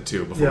revisit,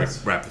 too, before we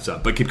wrap this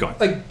up. But keep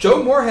going.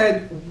 Joe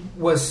Moorhead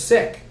was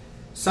sick.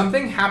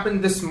 Something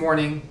happened this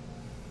morning.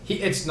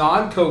 It's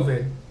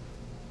non-COVID.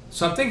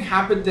 Something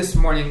happened this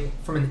morning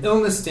from an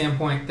illness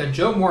standpoint that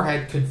Joe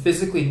Moorhead could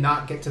physically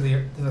not get to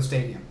the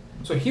stadium.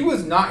 So he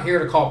was not here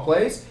to call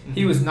plays. Mm-hmm.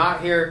 He was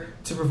not here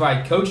to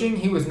provide coaching.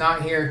 He was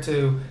not here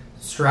to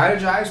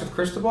strategize with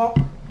Cristobal.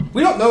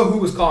 We don't know who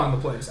was calling the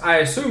plays. I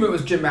assume it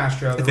was Jim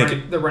Mastro,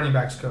 the running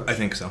backs coach. I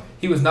think so.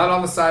 He was not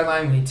on the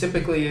sideline when he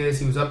typically is.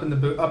 He was up in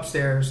the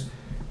upstairs.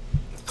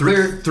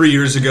 3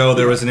 years ago,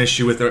 there was an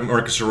issue with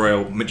Marcus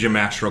Arroyo. Jim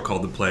Mastro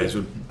called the plays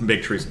with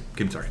big treason.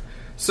 I'm sorry.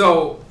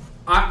 So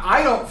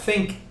I don't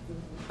think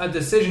a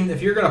decision,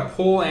 if you're going to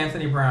pull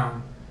Anthony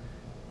Brown,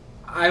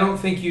 I don't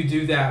think you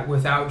do that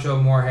without Joe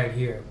Moorhead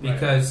here.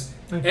 Because,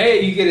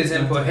 A, you get his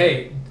input.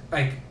 Hey,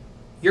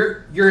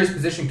 you're his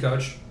position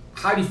coach.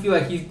 How do you feel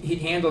like he'd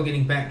handle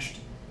getting benched?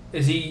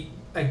 Is he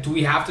do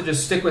we have to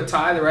just stick with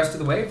Ty the rest of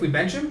the way if we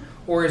bench him,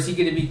 or is he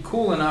going to be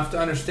cool enough to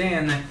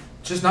understand that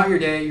it's just not your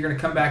day? You're going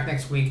to come back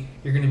next week.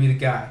 You're going to be the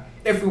guy.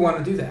 If we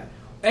want to do that,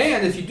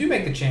 and if you do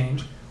make the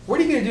change, what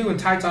are you going to do when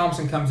Ty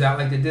Thompson comes out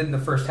like they did in the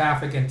first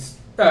half against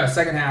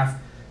second half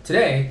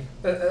today?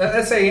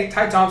 Let's say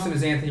Ty Thompson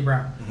is Anthony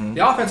Brown. Mm-hmm.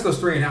 The offense goes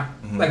 3 and out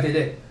like they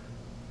did.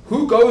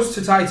 Who goes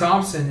to Ty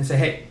Thompson and say,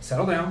 "Hey,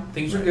 settle down.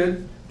 Things are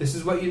good. This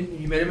is what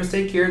you made a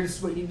mistake here. This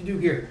is what you need to do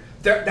here."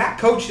 That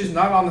coach is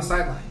not on the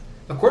sideline.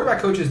 The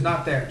quarterback coach is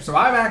not there. So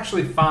I'm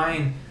actually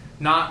fine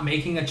not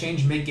making a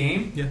change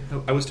mid-game. Yeah,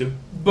 I was too.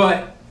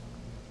 But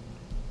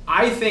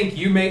I think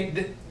you make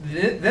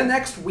the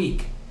next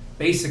week,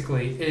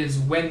 basically, is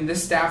when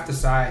this staff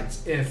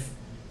decides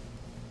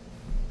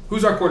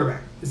who's our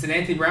quarterback. Is it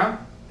Anthony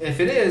Brown? If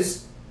it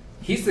is,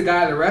 he's the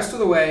guy the rest of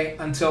the way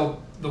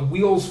until the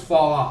wheels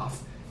fall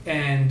off.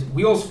 And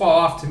wheels fall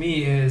off to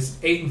me is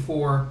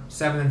 8-4,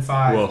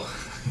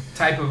 7-5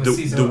 type of a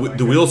season.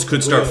 The wheels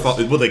could start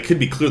falling. Well, they could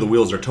be clear. The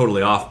wheels are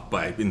totally off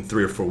in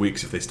 3 or 4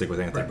 weeks if they stick with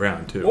Anthony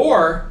Brown too.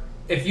 Or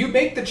if you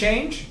make the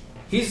change,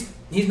 he's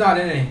not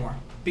in anymore.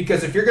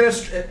 Because if you're going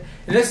to,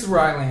 and this is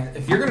where I land,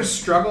 if you're going to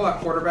struggle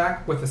at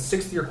quarterback with a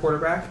 6th-year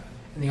quarterback,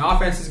 and the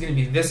offense is going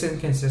to be this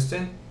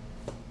inconsistent,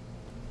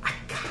 I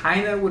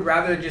kind of would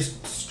rather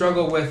just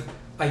struggle with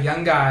a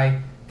young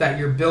guy that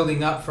you're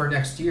building up for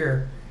next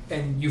year,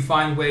 and you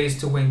find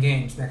ways to win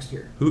games next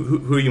year.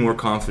 Who are you more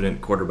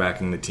confident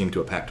quarterbacking the team to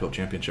a Pac-12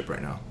 championship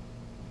right now?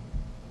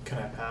 Can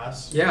I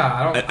pass?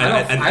 Yeah,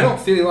 I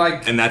don't feel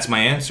like... And that's my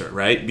answer,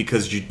 right?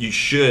 Because you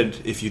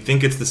should, if you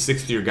think it's the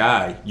 6th-year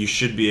guy, you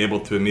should be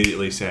able to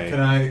immediately say, Can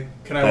I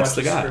that's watch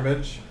the the guy.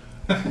 scrimmage?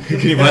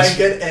 Can I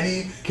get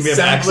any have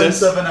semblance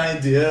access? of an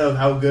idea of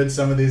how good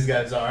some of these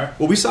guys are?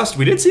 Well, we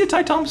did see a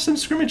Ty Thompson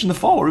scrimmage in the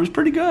fall where he was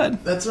pretty good.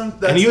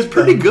 And he was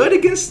pretty good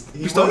against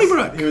Stony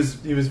Brook. He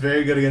was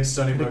very good against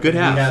Stony Brook. Good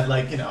half.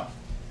 He had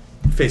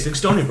facing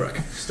Stony Brook.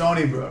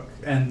 Stony Brook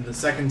and the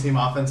second team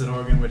offense in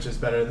Oregon, which is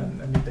better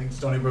than anything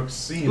Stony Brook's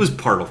seen. It was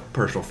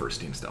partial first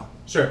team still.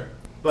 Sure,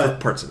 but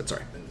parts of it.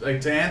 Sorry.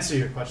 To answer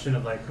your question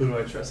of who do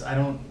I trust, I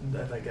don't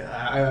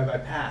I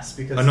pass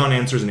because A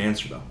non-answer is an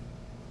answer though.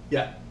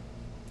 Yeah.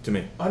 To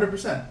me,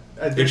 100%.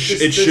 it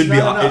should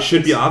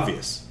be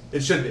obvious.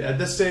 It should be at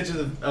this stage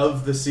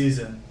of the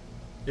season.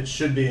 It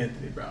should be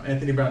Anthony Brown.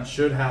 Anthony Brown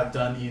should have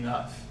done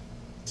enough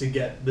to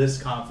get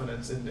this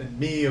confidence in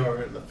me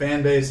or the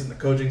fan base and the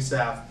coaching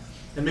staff,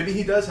 and maybe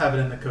he does have it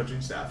in the coaching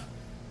staff.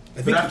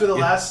 But after the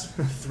last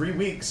 3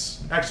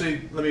 weeks,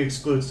 actually, let me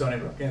exclude Stony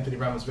Brook. Anthony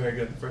Brown was very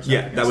good in the first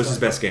half. Yeah, that was his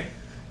best game.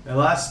 The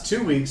last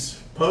 2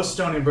 weeks, post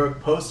Stony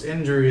Brook, post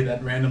injury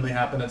that randomly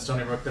happened at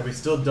Stony Brook that we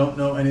still don't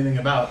know anything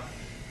about.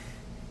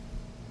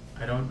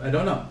 I don't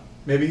know.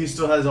 Maybe he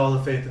still has all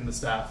the faith in the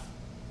staff.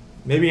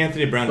 Maybe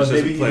Anthony Brown just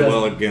doesn't play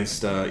well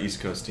against East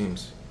Coast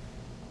teams.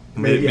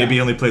 Maybe he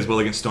only plays well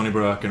against Stony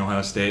Brook and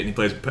Ohio State, and he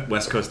plays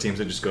West Coast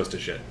teams and just goes to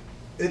shit.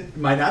 It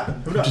might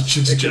happen. Who knows?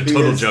 Just a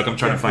total joke. I'm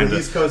trying to find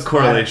the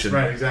correlation.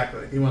 Right,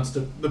 exactly. He wants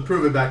to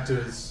prove it back to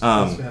his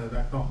family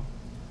back home.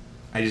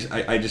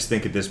 I just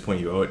think at this point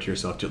you owe it to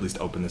yourself to at least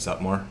open this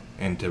up more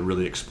and to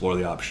really explore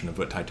the option of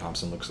what Ty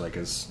Thompson looks like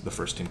as the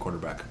first team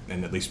quarterback,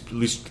 and at least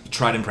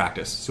try it in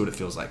practice, see what it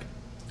feels like.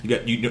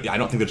 I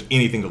don't think there's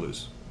anything to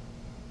lose.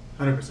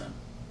 100%.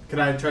 Can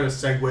I try to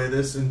segue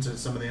this into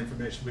some of the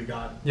information we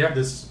got? Yeah.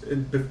 This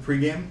in the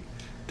pregame.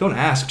 Don't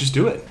ask, just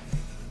do it.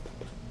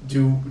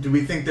 Do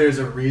we think there's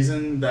a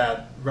reason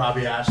that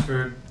Robbie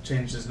Ashford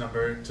changed his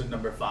number to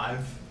number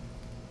 5,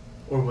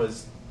 or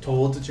was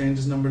told to change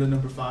his number to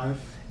number 5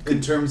 in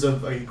terms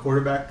of a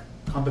quarterback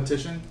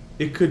competition?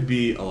 It could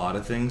be a lot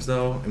of things,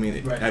 though. I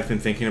mean, right. I've been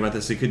thinking about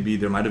this. It could be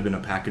there might have been a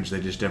package they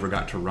just never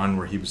got to run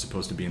where he was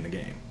supposed to be in the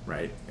game,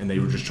 right? And they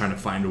were just trying to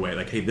find a way,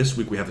 like, hey, this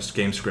week we have a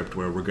game script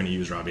where we're going to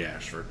use Robbie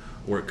Ashford.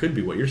 Or it could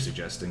be what you're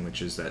suggesting,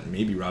 which is that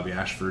maybe Robbie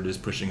Ashford is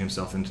pushing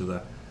himself into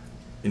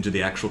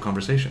the actual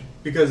conversation.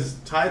 Because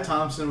Ty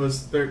Thompson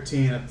was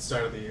 13 at the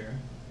start of the year.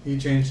 He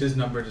changed his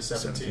number to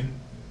 17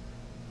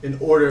 in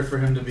order for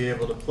him to be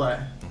able to play.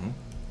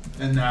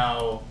 Mm-hmm. And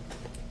now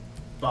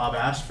Bob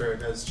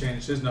Ashford has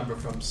changed his number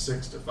from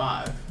 6 to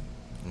 5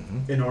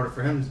 in order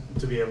for him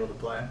to be able to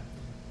play.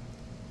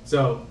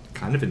 So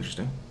kind of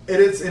interesting.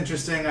 It is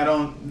interesting. I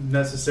don't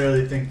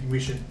necessarily think we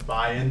should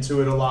buy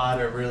into it a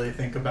lot or really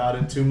think about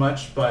it too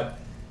much, but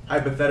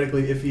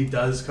hypothetically, if he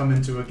does come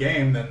into a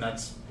game, then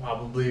that's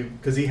probably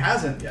because he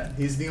hasn't yet.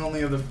 He's the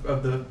only of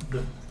the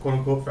quote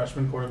unquote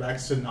freshman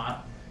quarterbacks to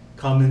not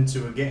come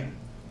into a game.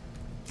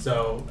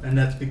 So, and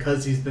that's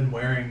because he's been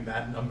wearing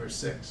that number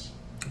 6.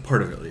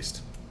 Part of it, at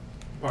least.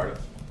 Part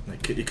of.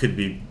 Like, it could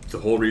be the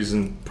whole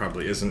reason.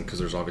 Probably isn't, because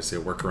there's obviously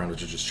a workaround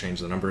which is just change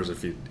the numbers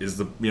if he is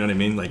the, you know what I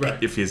mean? Like,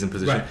 right. If he is in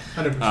position. Right.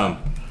 100%.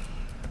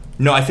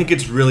 No, I think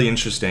it's really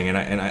interesting,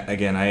 I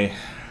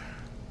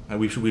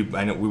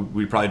know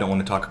we probably don't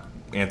want to talk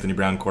Anthony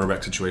Brown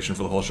quarterback situation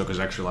for the whole show because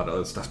there's actually a lot of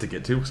other stuff to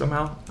get to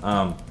somehow.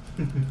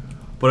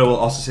 But I will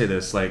also say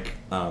this, like,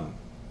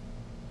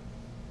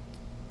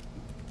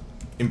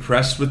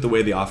 impressed with the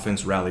way the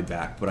offense rallied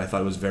back, but I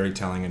thought it was very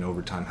telling in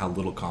overtime how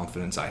little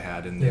confidence I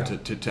had in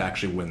to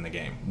actually win the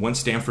game. Once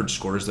Stanford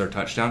scores their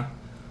touchdown,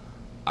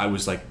 I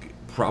was like,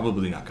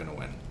 probably not going to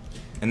win.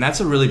 And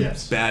that's a really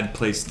bad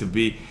place to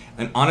be.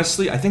 And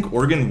honestly, I think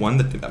Oregon won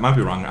I might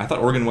be wrong. I thought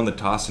Oregon won the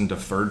toss and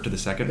deferred to the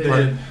second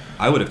part.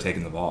 I would have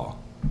taken the ball.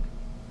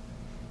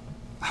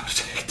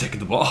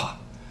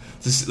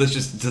 Let's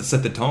just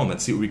set the tone.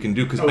 Let's see what we can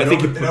do. Because I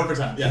think in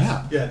overtime,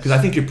 yes. Because I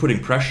think you're putting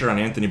pressure on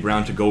Anthony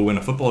Brown to go win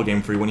a football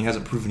game for you when he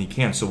hasn't proven he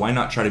can. So why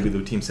not try to be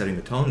the team setting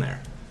the tone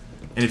there?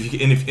 And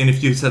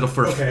if you settle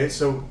for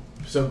so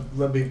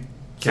let me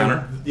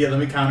counter. Let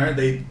me counter.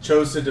 They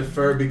chose to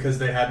defer because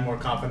they had more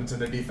confidence in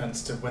their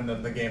defense to win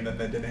them the game than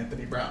they did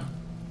Anthony Brown.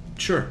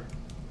 Sure,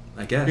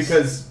 I guess.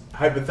 Because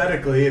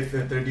hypothetically, if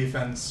their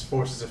defense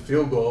forces a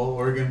field goal,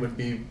 Oregon would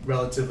be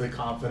relatively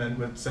confident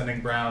with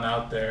sending Brown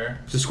out there.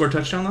 To score a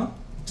touchdown, though?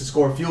 To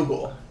score a field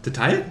goal. To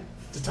tie it?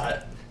 To tie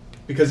it.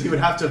 Because he would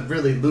have to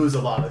really lose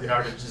a lot of the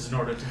yardages in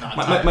order to not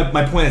tie it.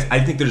 My point is, I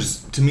think there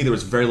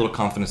was very little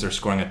confidence they're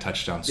scoring a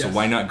touchdown. So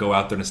why not go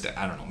out there and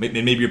I don't know.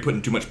 Maybe you're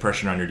putting too much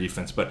pressure on your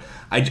defense. But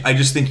I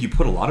just think you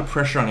put a lot of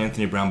pressure on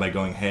Anthony Brown by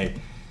going, hey,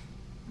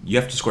 you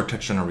have to score a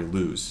touchdown or we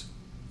lose.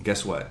 And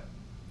guess what?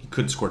 He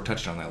couldn't score a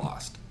touchdown, they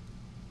lost.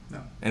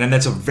 No. And then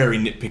that's a very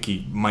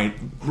nitpicky.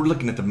 We're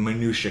looking at the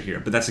minutia here,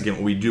 but that's again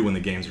what we do when the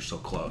games are so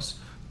close.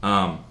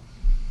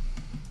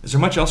 Is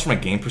there much else from a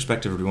game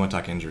perspective, or do we want to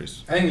talk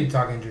injuries? I think we need to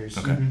talk injuries.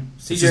 Okay.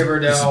 CJ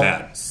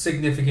Verdell,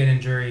 significant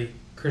injury.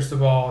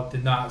 Cristobal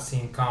did not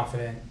seem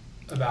confident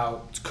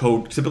about. It's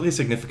code. Typically,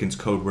 significance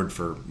code word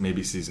for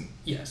maybe season.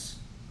 Yes,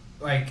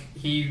 like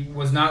he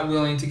was not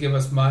willing to give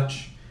us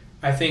much.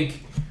 I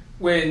think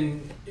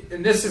and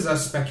this is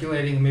us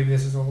speculating. Maybe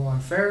this is a little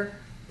unfair,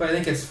 but I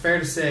think it's fair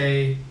to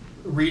say,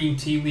 reading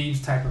tea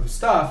leaves type of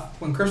stuff.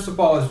 When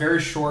Cristobal is very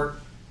short,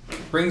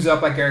 brings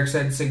up, like Eric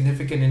said,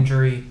 significant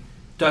injury.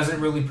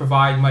 Doesn't really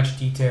provide much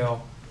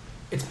detail.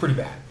 It's pretty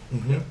bad.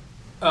 Mm-hmm.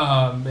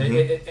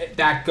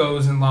 That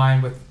goes in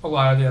line with a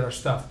lot of the other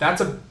stuff.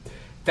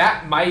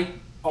 That might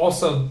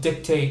also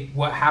dictate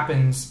what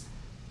happens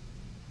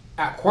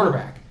at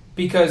quarterback,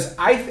 because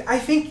I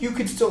think you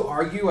could still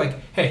argue like,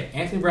 hey,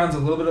 Anthony Brown's a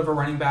little bit of a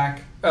running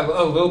back, a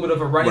little bit of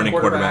a running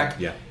quarterback.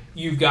 Yeah.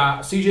 You've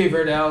got C.J.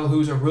 Verdell,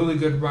 who's a really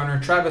good runner.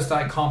 Travis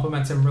Dye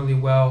complements him really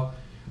well.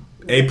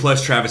 A+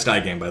 Travis Dye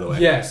game, by the way.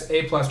 Yes,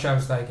 A+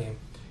 Travis Dye game.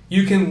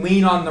 You can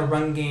lean on the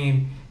run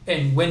game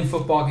and win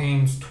football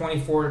games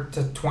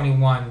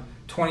 24-21,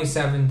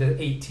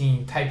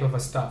 27-18 type of a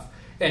stuff,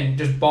 and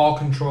just ball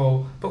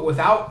control. But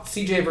without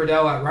C.J.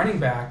 Verdell at running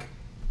back,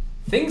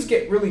 things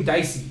get really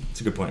dicey.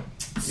 That's a good point.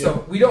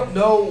 So we don't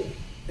know.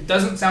 It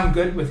doesn't sound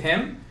good with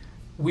him.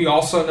 We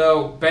also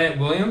know Bennett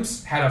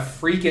Williams had a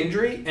freak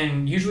injury,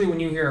 and usually when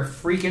you hear a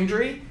freak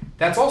injury,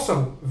 that's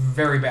also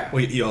very bad.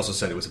 Well, he also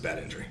said it was a bad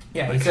injury.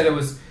 Yeah, he said it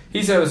was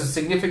a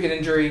significant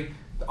injury.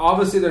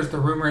 Obviously, there's the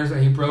rumors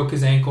that he broke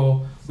his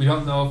ankle. We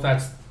don't know if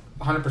that's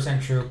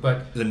 100% true,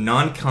 but the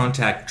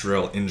non-contact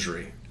drill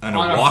injury on a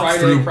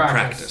walkthrough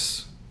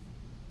practice.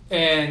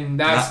 And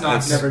that's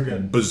never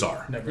good.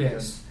 Bizarre. Never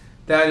yes,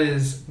 that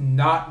is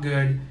not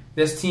good.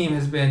 This team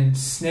has been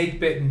snake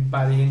bitten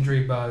by the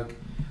injury bug.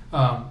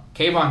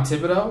 Kayvon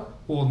Thibodeau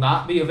will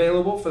not be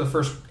available for the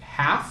first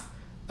half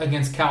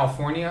against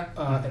California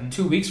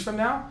 2 weeks from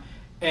now,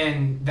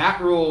 and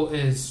that rule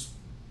is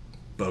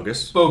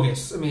bogus.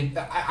 I mean,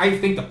 I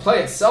think the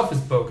play itself is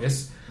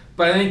bogus,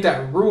 but I think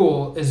that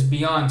rule is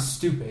beyond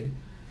stupid.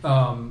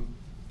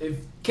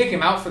 Kick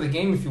him out for the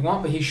game if you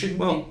want, but he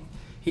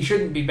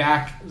shouldn't be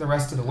back the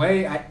rest of the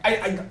way.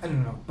 I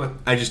don't know, but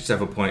I just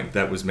have a point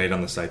that was made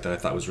on the site that I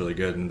thought was really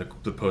good, and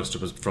the poster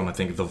was from, I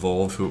think, The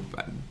Volve, who,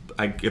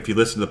 if you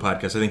listen to the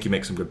podcast, I think he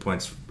makes some good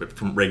points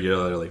from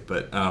regularly,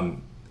 but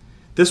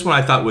this one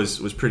I thought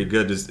was pretty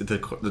good. Is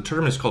the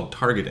term is called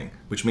targeting,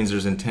 which means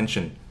there's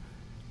intention.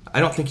 I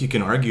don't think you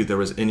can argue there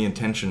was any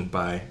intention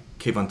by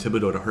Kayvon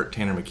Thibodeau to hurt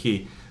Tanner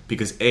McKee,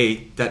 because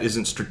A, that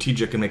isn't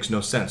strategic and makes no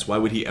sense. Why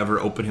would he ever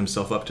open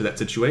himself up to that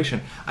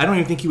situation? I don't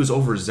even think he was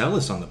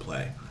overzealous on the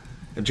play.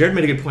 And Jared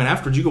made a good point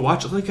afterwards. You could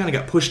watch it, he kind of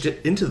got pushed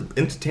into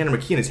Tanner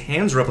McKee, and his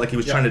hands were up like he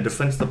was trying to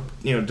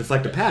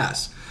deflect a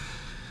pass.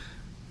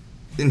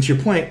 And to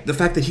your point, the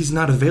fact that he's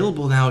not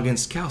available now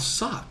against Cal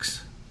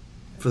sucks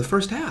for the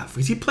first half,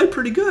 because he played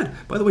pretty good.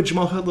 By the way,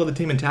 Jamal Hudd led the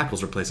team in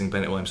tackles, replacing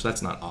Bennett Williams, so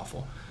that's not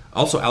awful.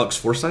 Also, Alex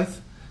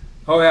Forsyth.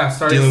 Oh yeah,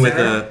 started dealing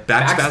center, with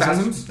back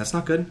spasms. That's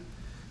not good.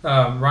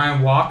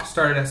 Ryan Walk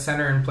started at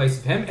center in place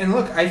of him, and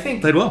look, I think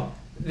played well.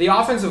 The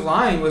offensive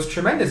line was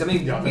tremendous. I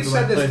mean, we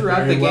said this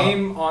throughout the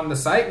game on the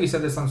site. We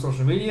said this on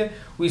social media.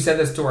 We said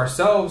this to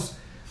ourselves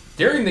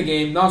during the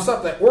game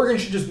nonstop, that Oregon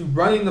should just be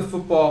running the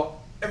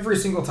football every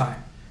single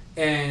time.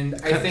 And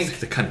I think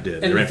they kind of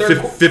did. They ran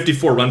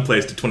 54 run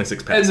plays to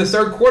 26 passes. In the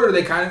third quarter,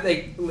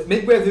 they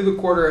midway through the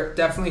quarter, it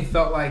definitely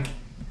felt like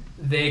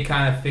they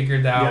kind of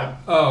figured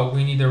out,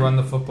 we need to run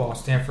the football.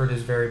 Stanford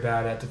is very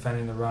bad at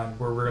defending the run.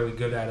 We're really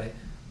good at it.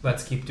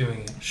 Let's keep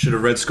doing it. Should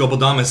have read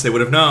Scopodamus. They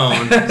would have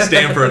known.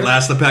 Stanford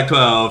last the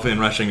Pac-12 in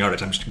rushing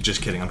yardage. I'm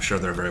just kidding. I'm sure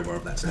they're very aware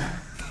of that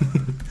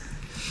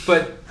stuff.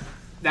 But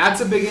that's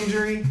a big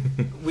injury.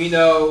 We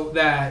know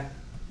that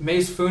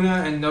Mace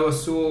Funa and Noah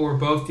Sewell were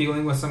both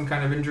dealing with some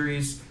kind of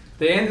injuries.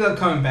 They ended up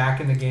coming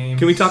back in the game.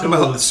 Can we talk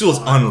about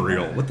Sewell's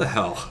unreal? What the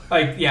hell?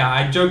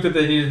 I joked that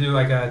they need to do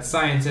like a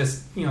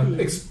scientist,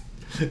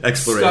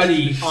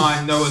 study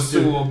on Noah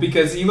Sewell,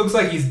 because he looks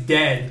like he's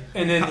dead,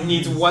 and then he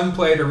needs one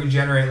play to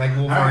regenerate like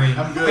Wolverine,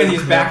 and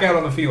he's back out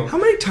on the field. How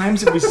many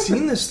times have we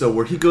seen this though,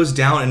 where he goes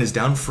down and is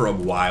down for a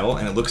while,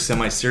 and it looks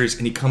semi-serious,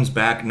 and he comes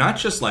back not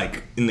just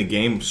like in the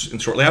game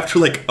and shortly after,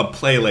 like a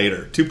play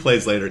later, 2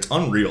 plays later. It's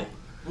unreal.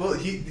 Well,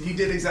 he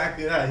did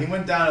exactly that. He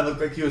went down, it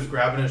looked like he was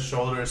grabbing his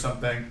shoulder or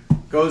something,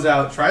 goes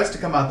out, tries to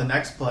come out the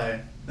next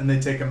play, and they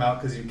take him out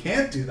because you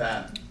can't do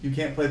that. You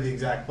can't play the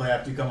exact play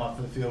after you come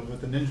off the field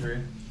with an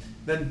injury.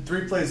 Then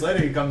 3 plays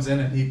later, he comes in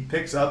and he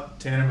picks up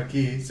Tanner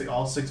McKee,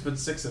 all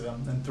 6'6" of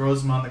him, and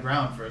throws him on the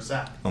ground for a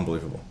sack.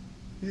 Unbelievable.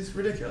 He's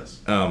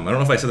ridiculous. I don't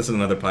know if I said this in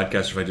another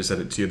podcast or if I just said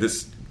it to you.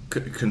 This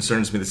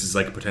concerns me. This is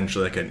like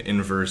potentially like an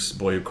inverse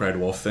Boy Who Cried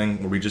Wolf thing,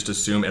 where we just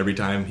assume every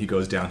time he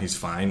goes down he's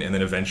fine, and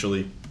then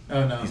eventually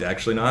he's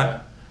actually not.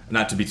 Yeah.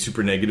 Not to be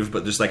super negative,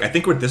 but just like I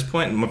think we're at this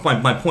point.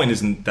 My point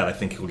isn't that I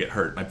think he'll get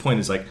hurt. My point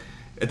is like,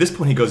 at this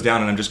point he goes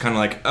down, and I'm just kind of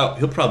like, oh,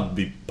 he'll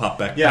probably be popped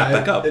back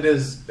up. It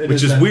is,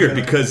 which is weird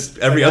because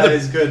every other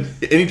is good.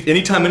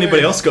 Anytime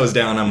anybody else goes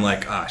down, I'm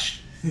like,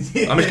 gosh. I'm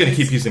just going to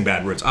keep using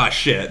bad words.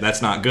 Shit,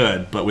 that's not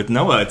good. But with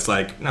Noah, it's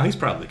like, no, he's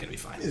probably going to be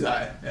fine. He's all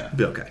right, yeah. He'll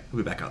be okay. He'll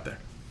be back out there.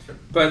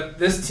 But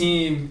this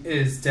team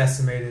is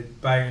decimated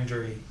by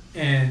injury,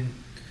 and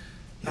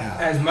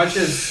as much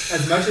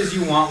as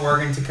you want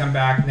Oregon to come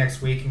back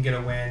next week and get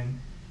a win,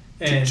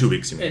 and 2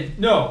 weeks, you mean?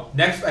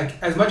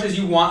 As much as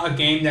you want a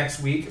game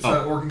next week so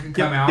that Oregon can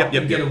come out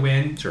and get a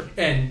win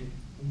and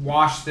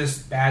wash this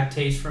bad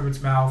taste from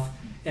its mouth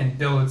and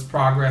build its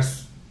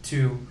progress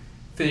to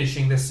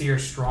finishing this year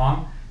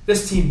strong,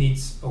 this team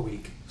needs a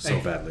week.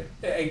 Badly.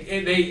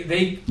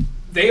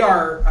 They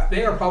are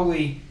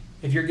probably,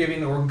 if you're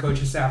giving the Oregon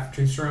coaching staff a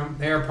truth serum,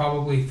 they are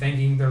probably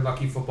thanking their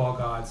lucky football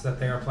gods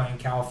that they are playing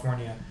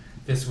California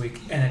this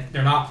week, and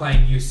they're not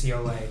playing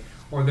UCLA,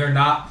 or they're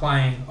not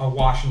playing a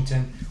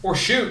Washington, or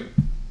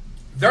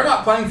they're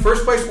not playing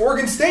first place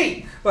Oregon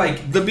State.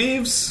 Like, the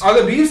Beavs. Are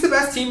the Beavs the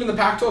best team in the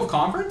Pac-12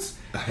 conference?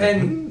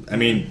 And I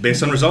mean,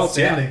 based on results,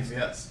 yeah. Standings,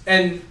 yes.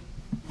 And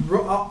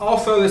I'll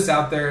throw this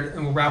out there,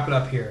 and we'll wrap it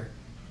up here.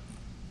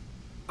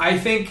 I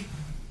think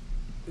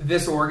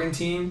this Oregon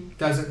team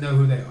doesn't know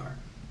who they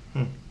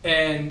are.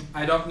 And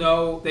I don't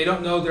know. They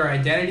don't know their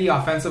identity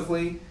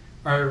offensively,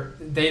 or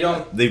they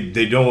don't.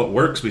 They know what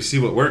works. We see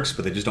what works,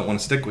 but they just don't want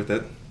to stick with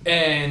it.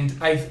 And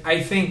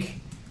I think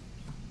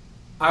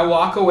I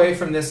walk away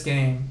from this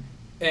game,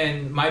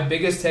 and my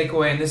biggest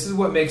takeaway, and this is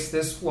what makes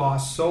this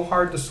loss so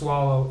hard to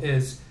swallow,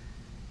 is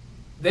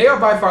they are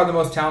by far the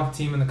most talented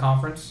team in the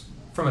conference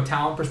from a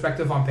talent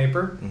perspective on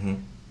paper. Mm-hmm.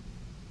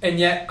 And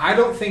yet I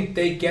don't think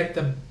they get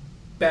the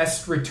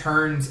best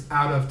returns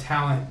out of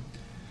talent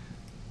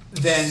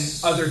than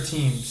other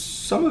teams.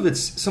 Some of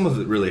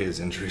it really is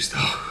injuries,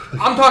 though.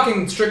 I'm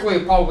talking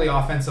strictly probably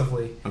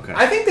offensively. Okay.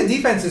 I think the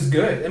defense is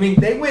good. I mean,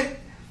 they went.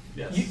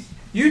 Yes.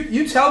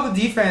 You tell the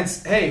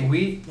defense, hey,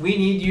 we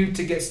need you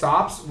to get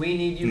stops. We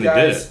need you And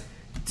guys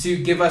to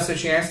give us a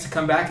chance to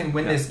come back and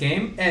win this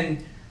game.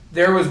 And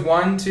there was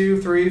 1,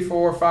 2, 3,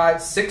 4,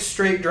 5, 6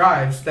 straight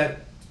drives that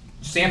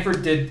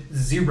Stanford did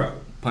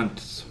 0.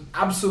 Punts.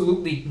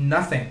 Absolutely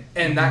nothing.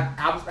 And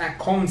that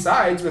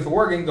coincides with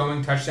Oregon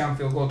going touchdown,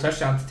 field goal,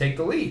 touchdown to take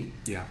the lead.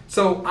 Yeah.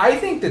 So I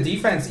think the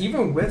defense,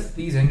 even with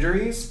these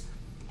injuries,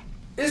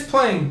 is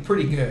playing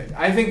pretty good.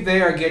 I think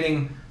they are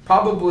getting,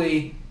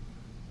 probably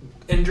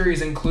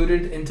injuries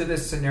included into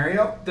this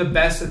scenario, the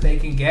best that they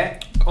can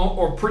get,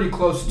 or pretty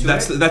close to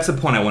it. That's the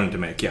point I wanted to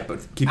make. Yeah,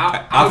 but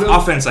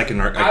offense, I can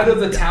out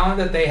of the talent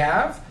that they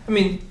have. I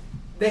mean,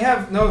 they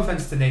have, no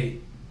offense to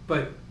Nate,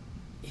 but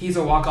he's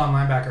a walk-on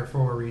linebacker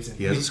for a reason.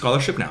 He has a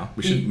scholarship now.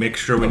 We should make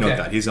sure we know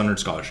that. He's under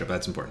scholarship.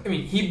 That's important. I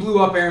mean, he blew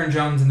up Aaron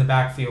Jones in the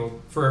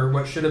backfield for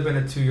what should have been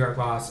a 2-yard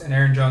loss, and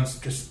Aaron Jones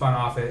just spun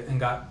off it and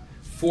got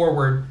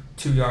forward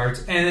 2 yards,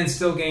 and then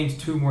still gained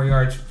 2 more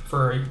yards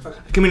for.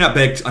 Can we not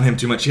beg on him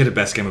too much? He had the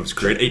best game of his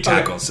career. 8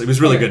 tackles. It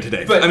was really good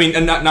today. But, I mean,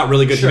 and not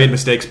really good. Sure. He made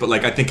mistakes, but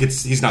like I think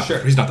he's not the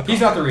problem.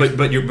 He's not the reason.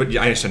 But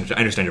I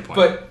understand your point.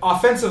 But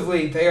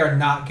offensively, they are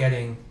not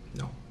getting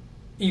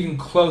even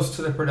close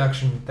to the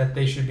production that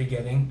they should be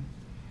getting.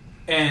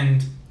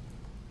 And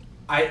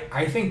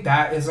I think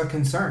that is a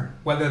concern.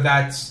 Whether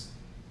that's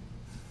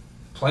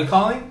play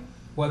calling,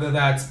 whether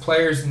that's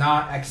players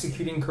not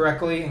executing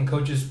correctly and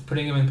coaches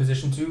putting them in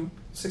position to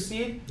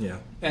succeed,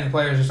 and the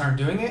players just aren't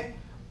doing it,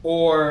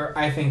 or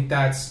I think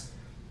that's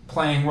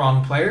playing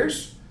wrong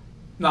players,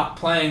 not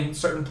playing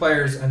certain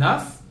players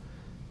enough.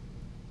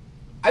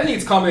 I think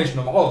it's a combination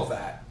of all of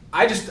that.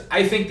 I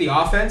think the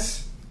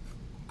offense,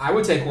 I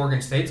would take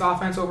Oregon State's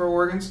offense over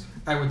Oregon's.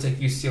 I would take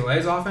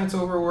UCLA's offense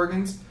over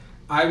Oregon's.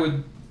 I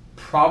would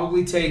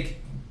probably take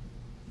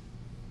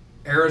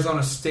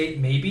Arizona State,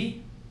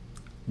 maybe.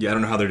 Yeah, I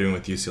don't know how they're doing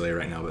with UCLA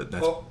right now, but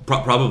that's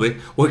probably.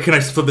 Well, can I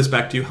flip this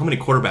back to you? How many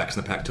quarterbacks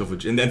in the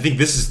Pac-12? And I think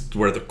this is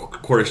where the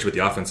core issue with the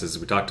offense is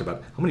we talked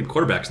about. How many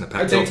quarterbacks in the Pac-12?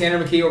 I would take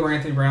Tanner McKee over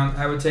Anthony Brown.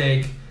 I would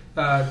take...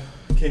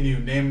 Can you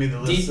name me the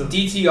list of...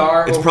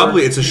 DTR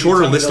It's a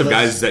shorter list of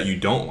guys that you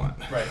don't want.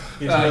 Right.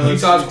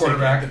 Utah's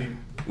quarterback.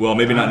 Well,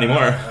 maybe not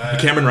anymore.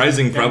 Cameron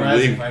Rising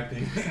probably.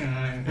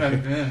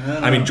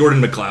 I mean,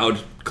 Jordan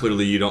McLeod.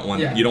 Clearly, you don't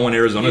want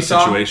Arizona's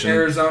Utah, situation.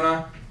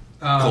 Arizona,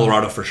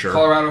 Colorado for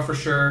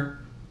sure.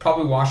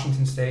 Probably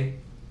Washington State.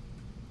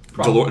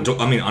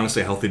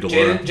 Honestly, healthy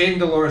Delora. Jaden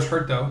Delora's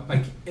hurt though.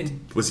 Did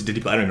he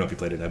play? I don't even know if he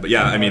played today. But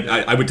yeah, I mean,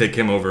 I would take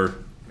him over,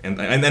 and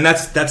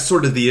that's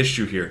sort of the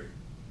issue here,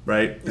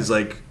 right? Is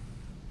like.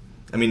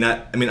 And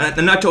not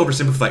to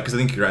oversimplify, because I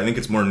think you're right. I think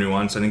it's more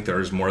nuanced. I think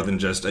there's more than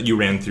just you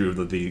ran through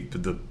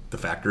the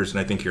factors, and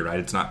I think you're right.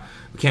 It's not,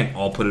 we can't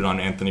all put it on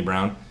Anthony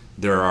Brown.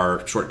 There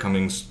are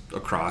shortcomings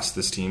across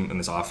this team and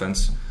this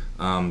offense.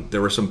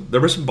 There were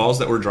some balls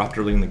that were dropped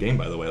early in the game.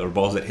 By the way, there were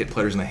balls that hit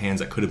players in the hands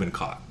that could have been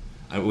caught.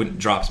 I wouldn't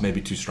drops maybe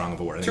too strong of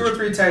a word. 2 or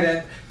 3 tight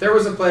end. There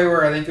was a play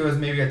where I think it was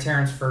maybe a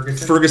Terrence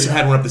Ferguson. Ferguson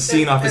had one up the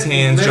seam off his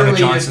hands. Johnny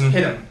Johnson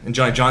hit him. And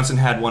Johnny Johnson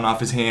had one off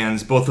his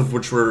hands. Both of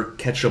which were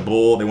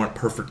catchable. They weren't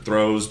perfect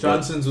throws.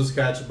 Johnson's was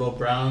catchable.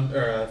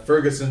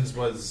 Ferguson's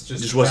was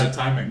just bad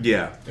timing.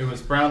 Yeah, it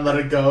was Brown let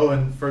it go,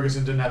 and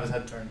Ferguson didn't have his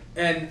head turned.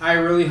 And I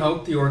really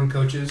hope the Oregon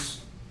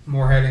coaches,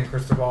 Moorhead and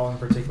Cristobal in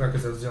particular,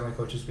 because those are the only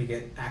coaches we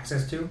get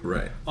access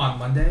to on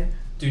Monday,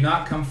 do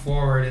not come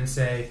forward and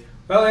say,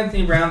 well,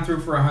 Anthony Brown threw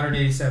for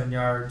 187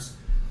 yards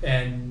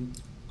and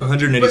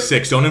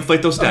 186. Don't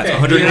inflate those stats. Okay,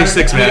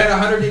 186, man. He had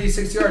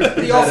 186 yards.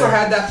 But he also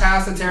had that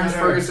pass to Terrence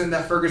Ferguson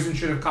that Ferguson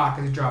should have caught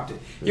because he dropped it.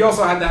 He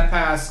also had that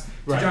pass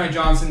to Johnny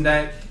Johnson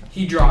that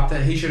he dropped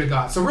that he should have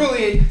got. So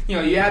really,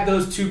 you add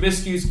those 2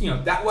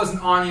 miscues. That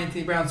wasn't on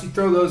Anthony Brown. So you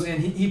throw those in.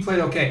 He played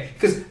okay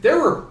because there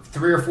were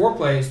 3 or 4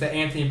 plays that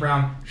Anthony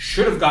Brown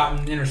should have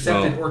gotten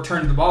intercepted or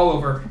turned the ball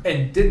over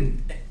and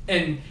didn't.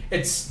 And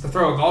it's to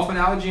throw a golf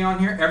analogy on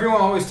here. Everyone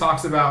always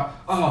talks about,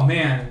 oh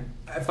man,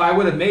 if I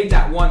would have made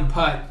that one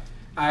putt,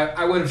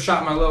 I would have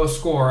shot my lowest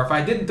score. If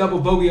I didn't double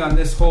bogey on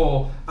this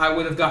hole, I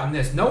would have gotten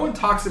this. No one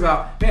talks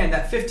about, man,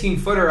 that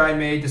 15-footer I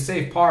made to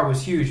save par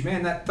was huge.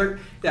 Man,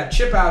 that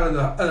chip out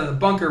of the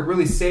bunker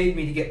really saved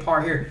me to get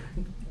par here.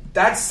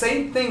 That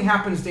same thing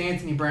happens to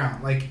Anthony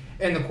Brown. Like,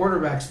 in the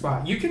quarterback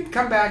spot. You can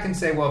come back and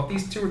say, well, if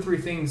these 2 or 3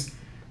 things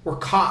were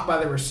caught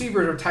by the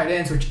receivers or tight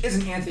ends, which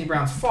isn't Anthony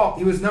Brown's fault,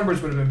 his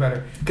numbers would have been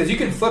better. Because you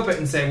can flip it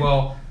and say,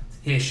 well,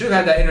 he should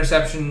have had that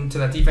interception to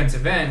that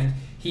defensive end.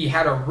 He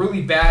had a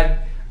really bad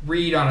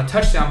read on a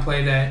touchdown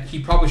play that he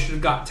probably should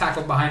have got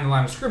tackled behind the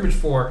line of scrimmage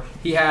for.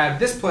 He had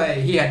this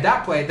play, he had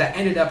that play that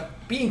ended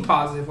up being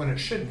positive when it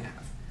shouldn't have.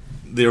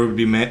 There would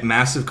be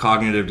massive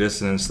cognitive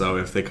dissonance, though,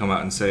 if they come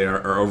out and say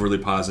are overly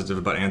positive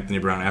about Anthony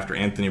Brown after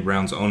Anthony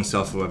Brown's own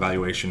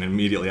self-evaluation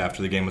immediately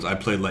after the game was, I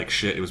played like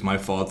shit, it was my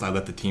fault, I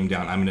let the team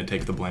down, I'm going to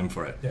take the blame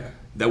for it. Yeah.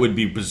 That would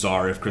be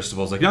bizarre if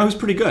Cristobal's like, no, he was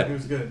pretty good. He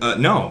was good.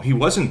 No, he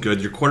wasn't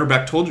good. Your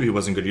quarterback told you he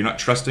wasn't good. You're not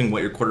trusting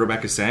what your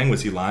quarterback is saying.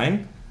 Was he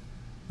lying?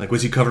 Like,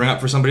 was he covering up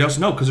for somebody else?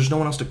 No, because there's no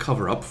one else to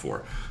cover up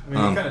for. I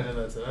mean, he kind of did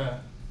that today.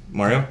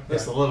 Mario?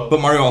 Just a little.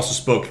 But Mario also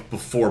spoke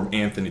before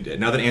Anthony did.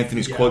 Now that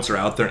Anthony's quotes are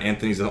out there and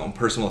Anthony's own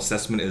personal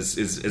assessment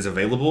is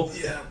available,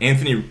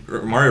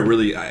 Mario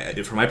really,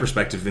 from my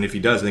perspective, and if he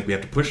does, I think we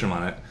have to push him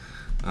on it.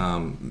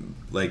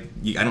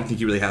 I don't think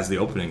he really has the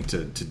opening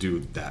to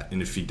do that.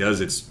 And if he does,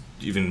 it's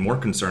even more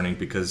concerning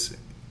because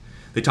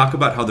they talk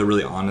about how they're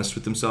really honest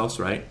with themselves,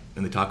 right?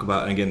 And they talk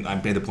about, and again, I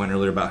made the point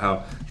earlier about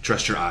how you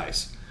trust your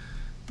eyes.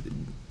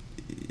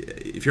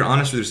 If you're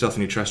honest with yourself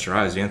and you trust your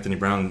eyes, Anthony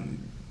Brown,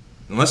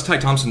 unless Ty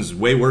Thompson is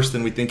way worse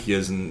than we think he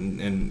is,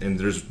 and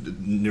there's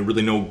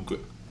really no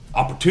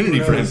opportunity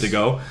for him to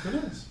go,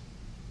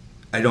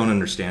 I don't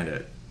understand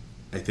it.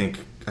 I think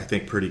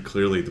pretty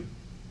clearly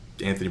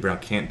Anthony Brown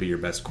can't be your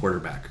best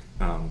quarterback.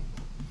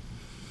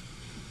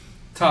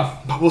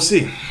 Tough. But we'll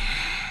see.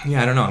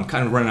 Yeah, I don't know. I'm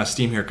kind of running out of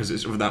steam here because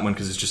it's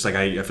just like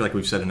I feel like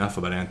we've said enough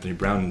about Anthony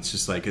Brown. It's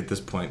just like at this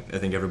point, I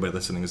think everybody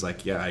listening is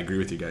like, yeah, I agree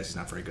with you guys. He's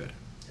not very good.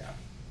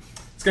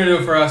 It's going to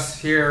do it for us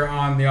here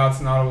on the Odds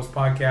and Audibles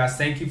podcast.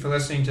 Thank you for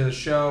listening to the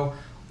show.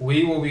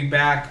 We will be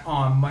back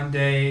on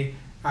Monday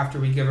after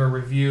we give a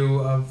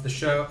review of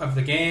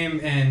the game,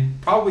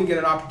 and probably get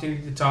an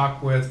opportunity to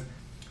talk with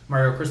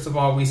Mario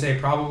Cristobal. We say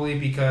probably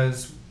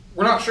because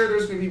we're not sure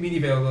there's going to be media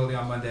availability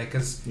on Monday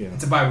because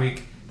it's a bye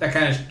week. That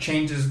kind of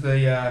changes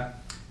the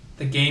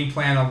game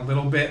plan a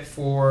little bit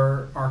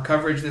for our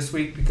coverage this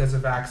week because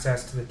of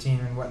access to the team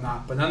and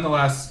whatnot. But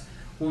nonetheless,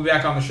 we'll be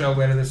back on the show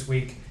later this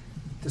week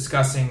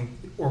discussing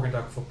Oregon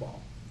Duck football.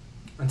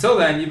 Until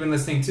then, you've been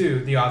listening to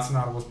the Odds and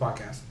Audibles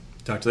podcast.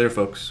 Talk to you later,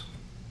 folks.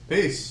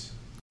 Peace.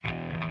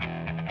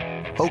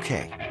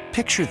 Okay,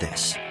 picture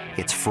this.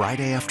 It's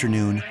Friday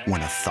afternoon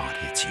when a thought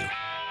hits you.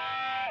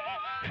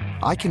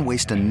 I can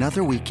waste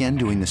another weekend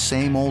doing the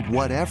same old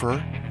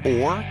whatever,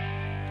 or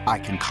I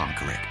can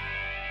conquer it.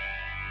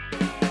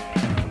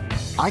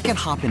 I can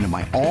hop into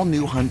my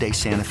all-new Hyundai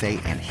Santa Fe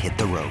and hit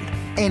the road.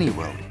 Any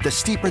road. The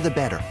steeper, the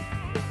better.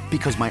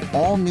 Because my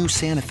all-new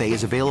Santa Fe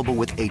is available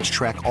with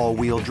H-Track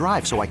all-wheel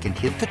drive, so I can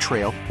hit the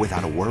trail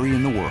without a worry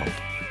in the world.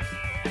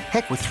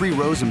 Heck, with 3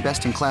 rows and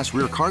best-in-class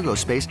rear cargo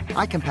space,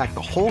 I can pack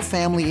the whole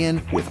family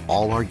in with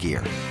all our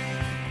gear.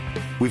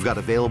 We've got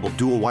available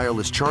dual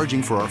wireless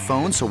charging for our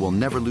phones, so we'll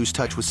never lose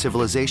touch with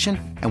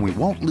civilization, and we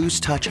won't lose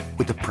touch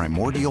with the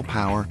primordial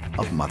power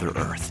of Mother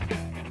Earth.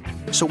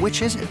 So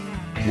which is it?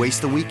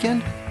 Waste the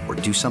weekend or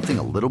do something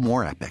a little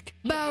more epic?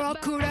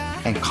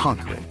 And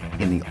conquer it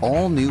in the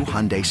all-new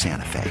Hyundai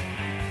Santa Fe.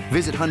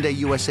 Visit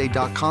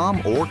HyundaiUSA.com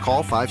or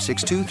call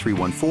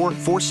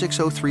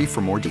 562-314-4603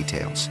 for more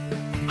details.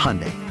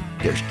 Hyundai,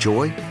 there's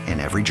joy in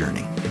every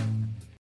journey.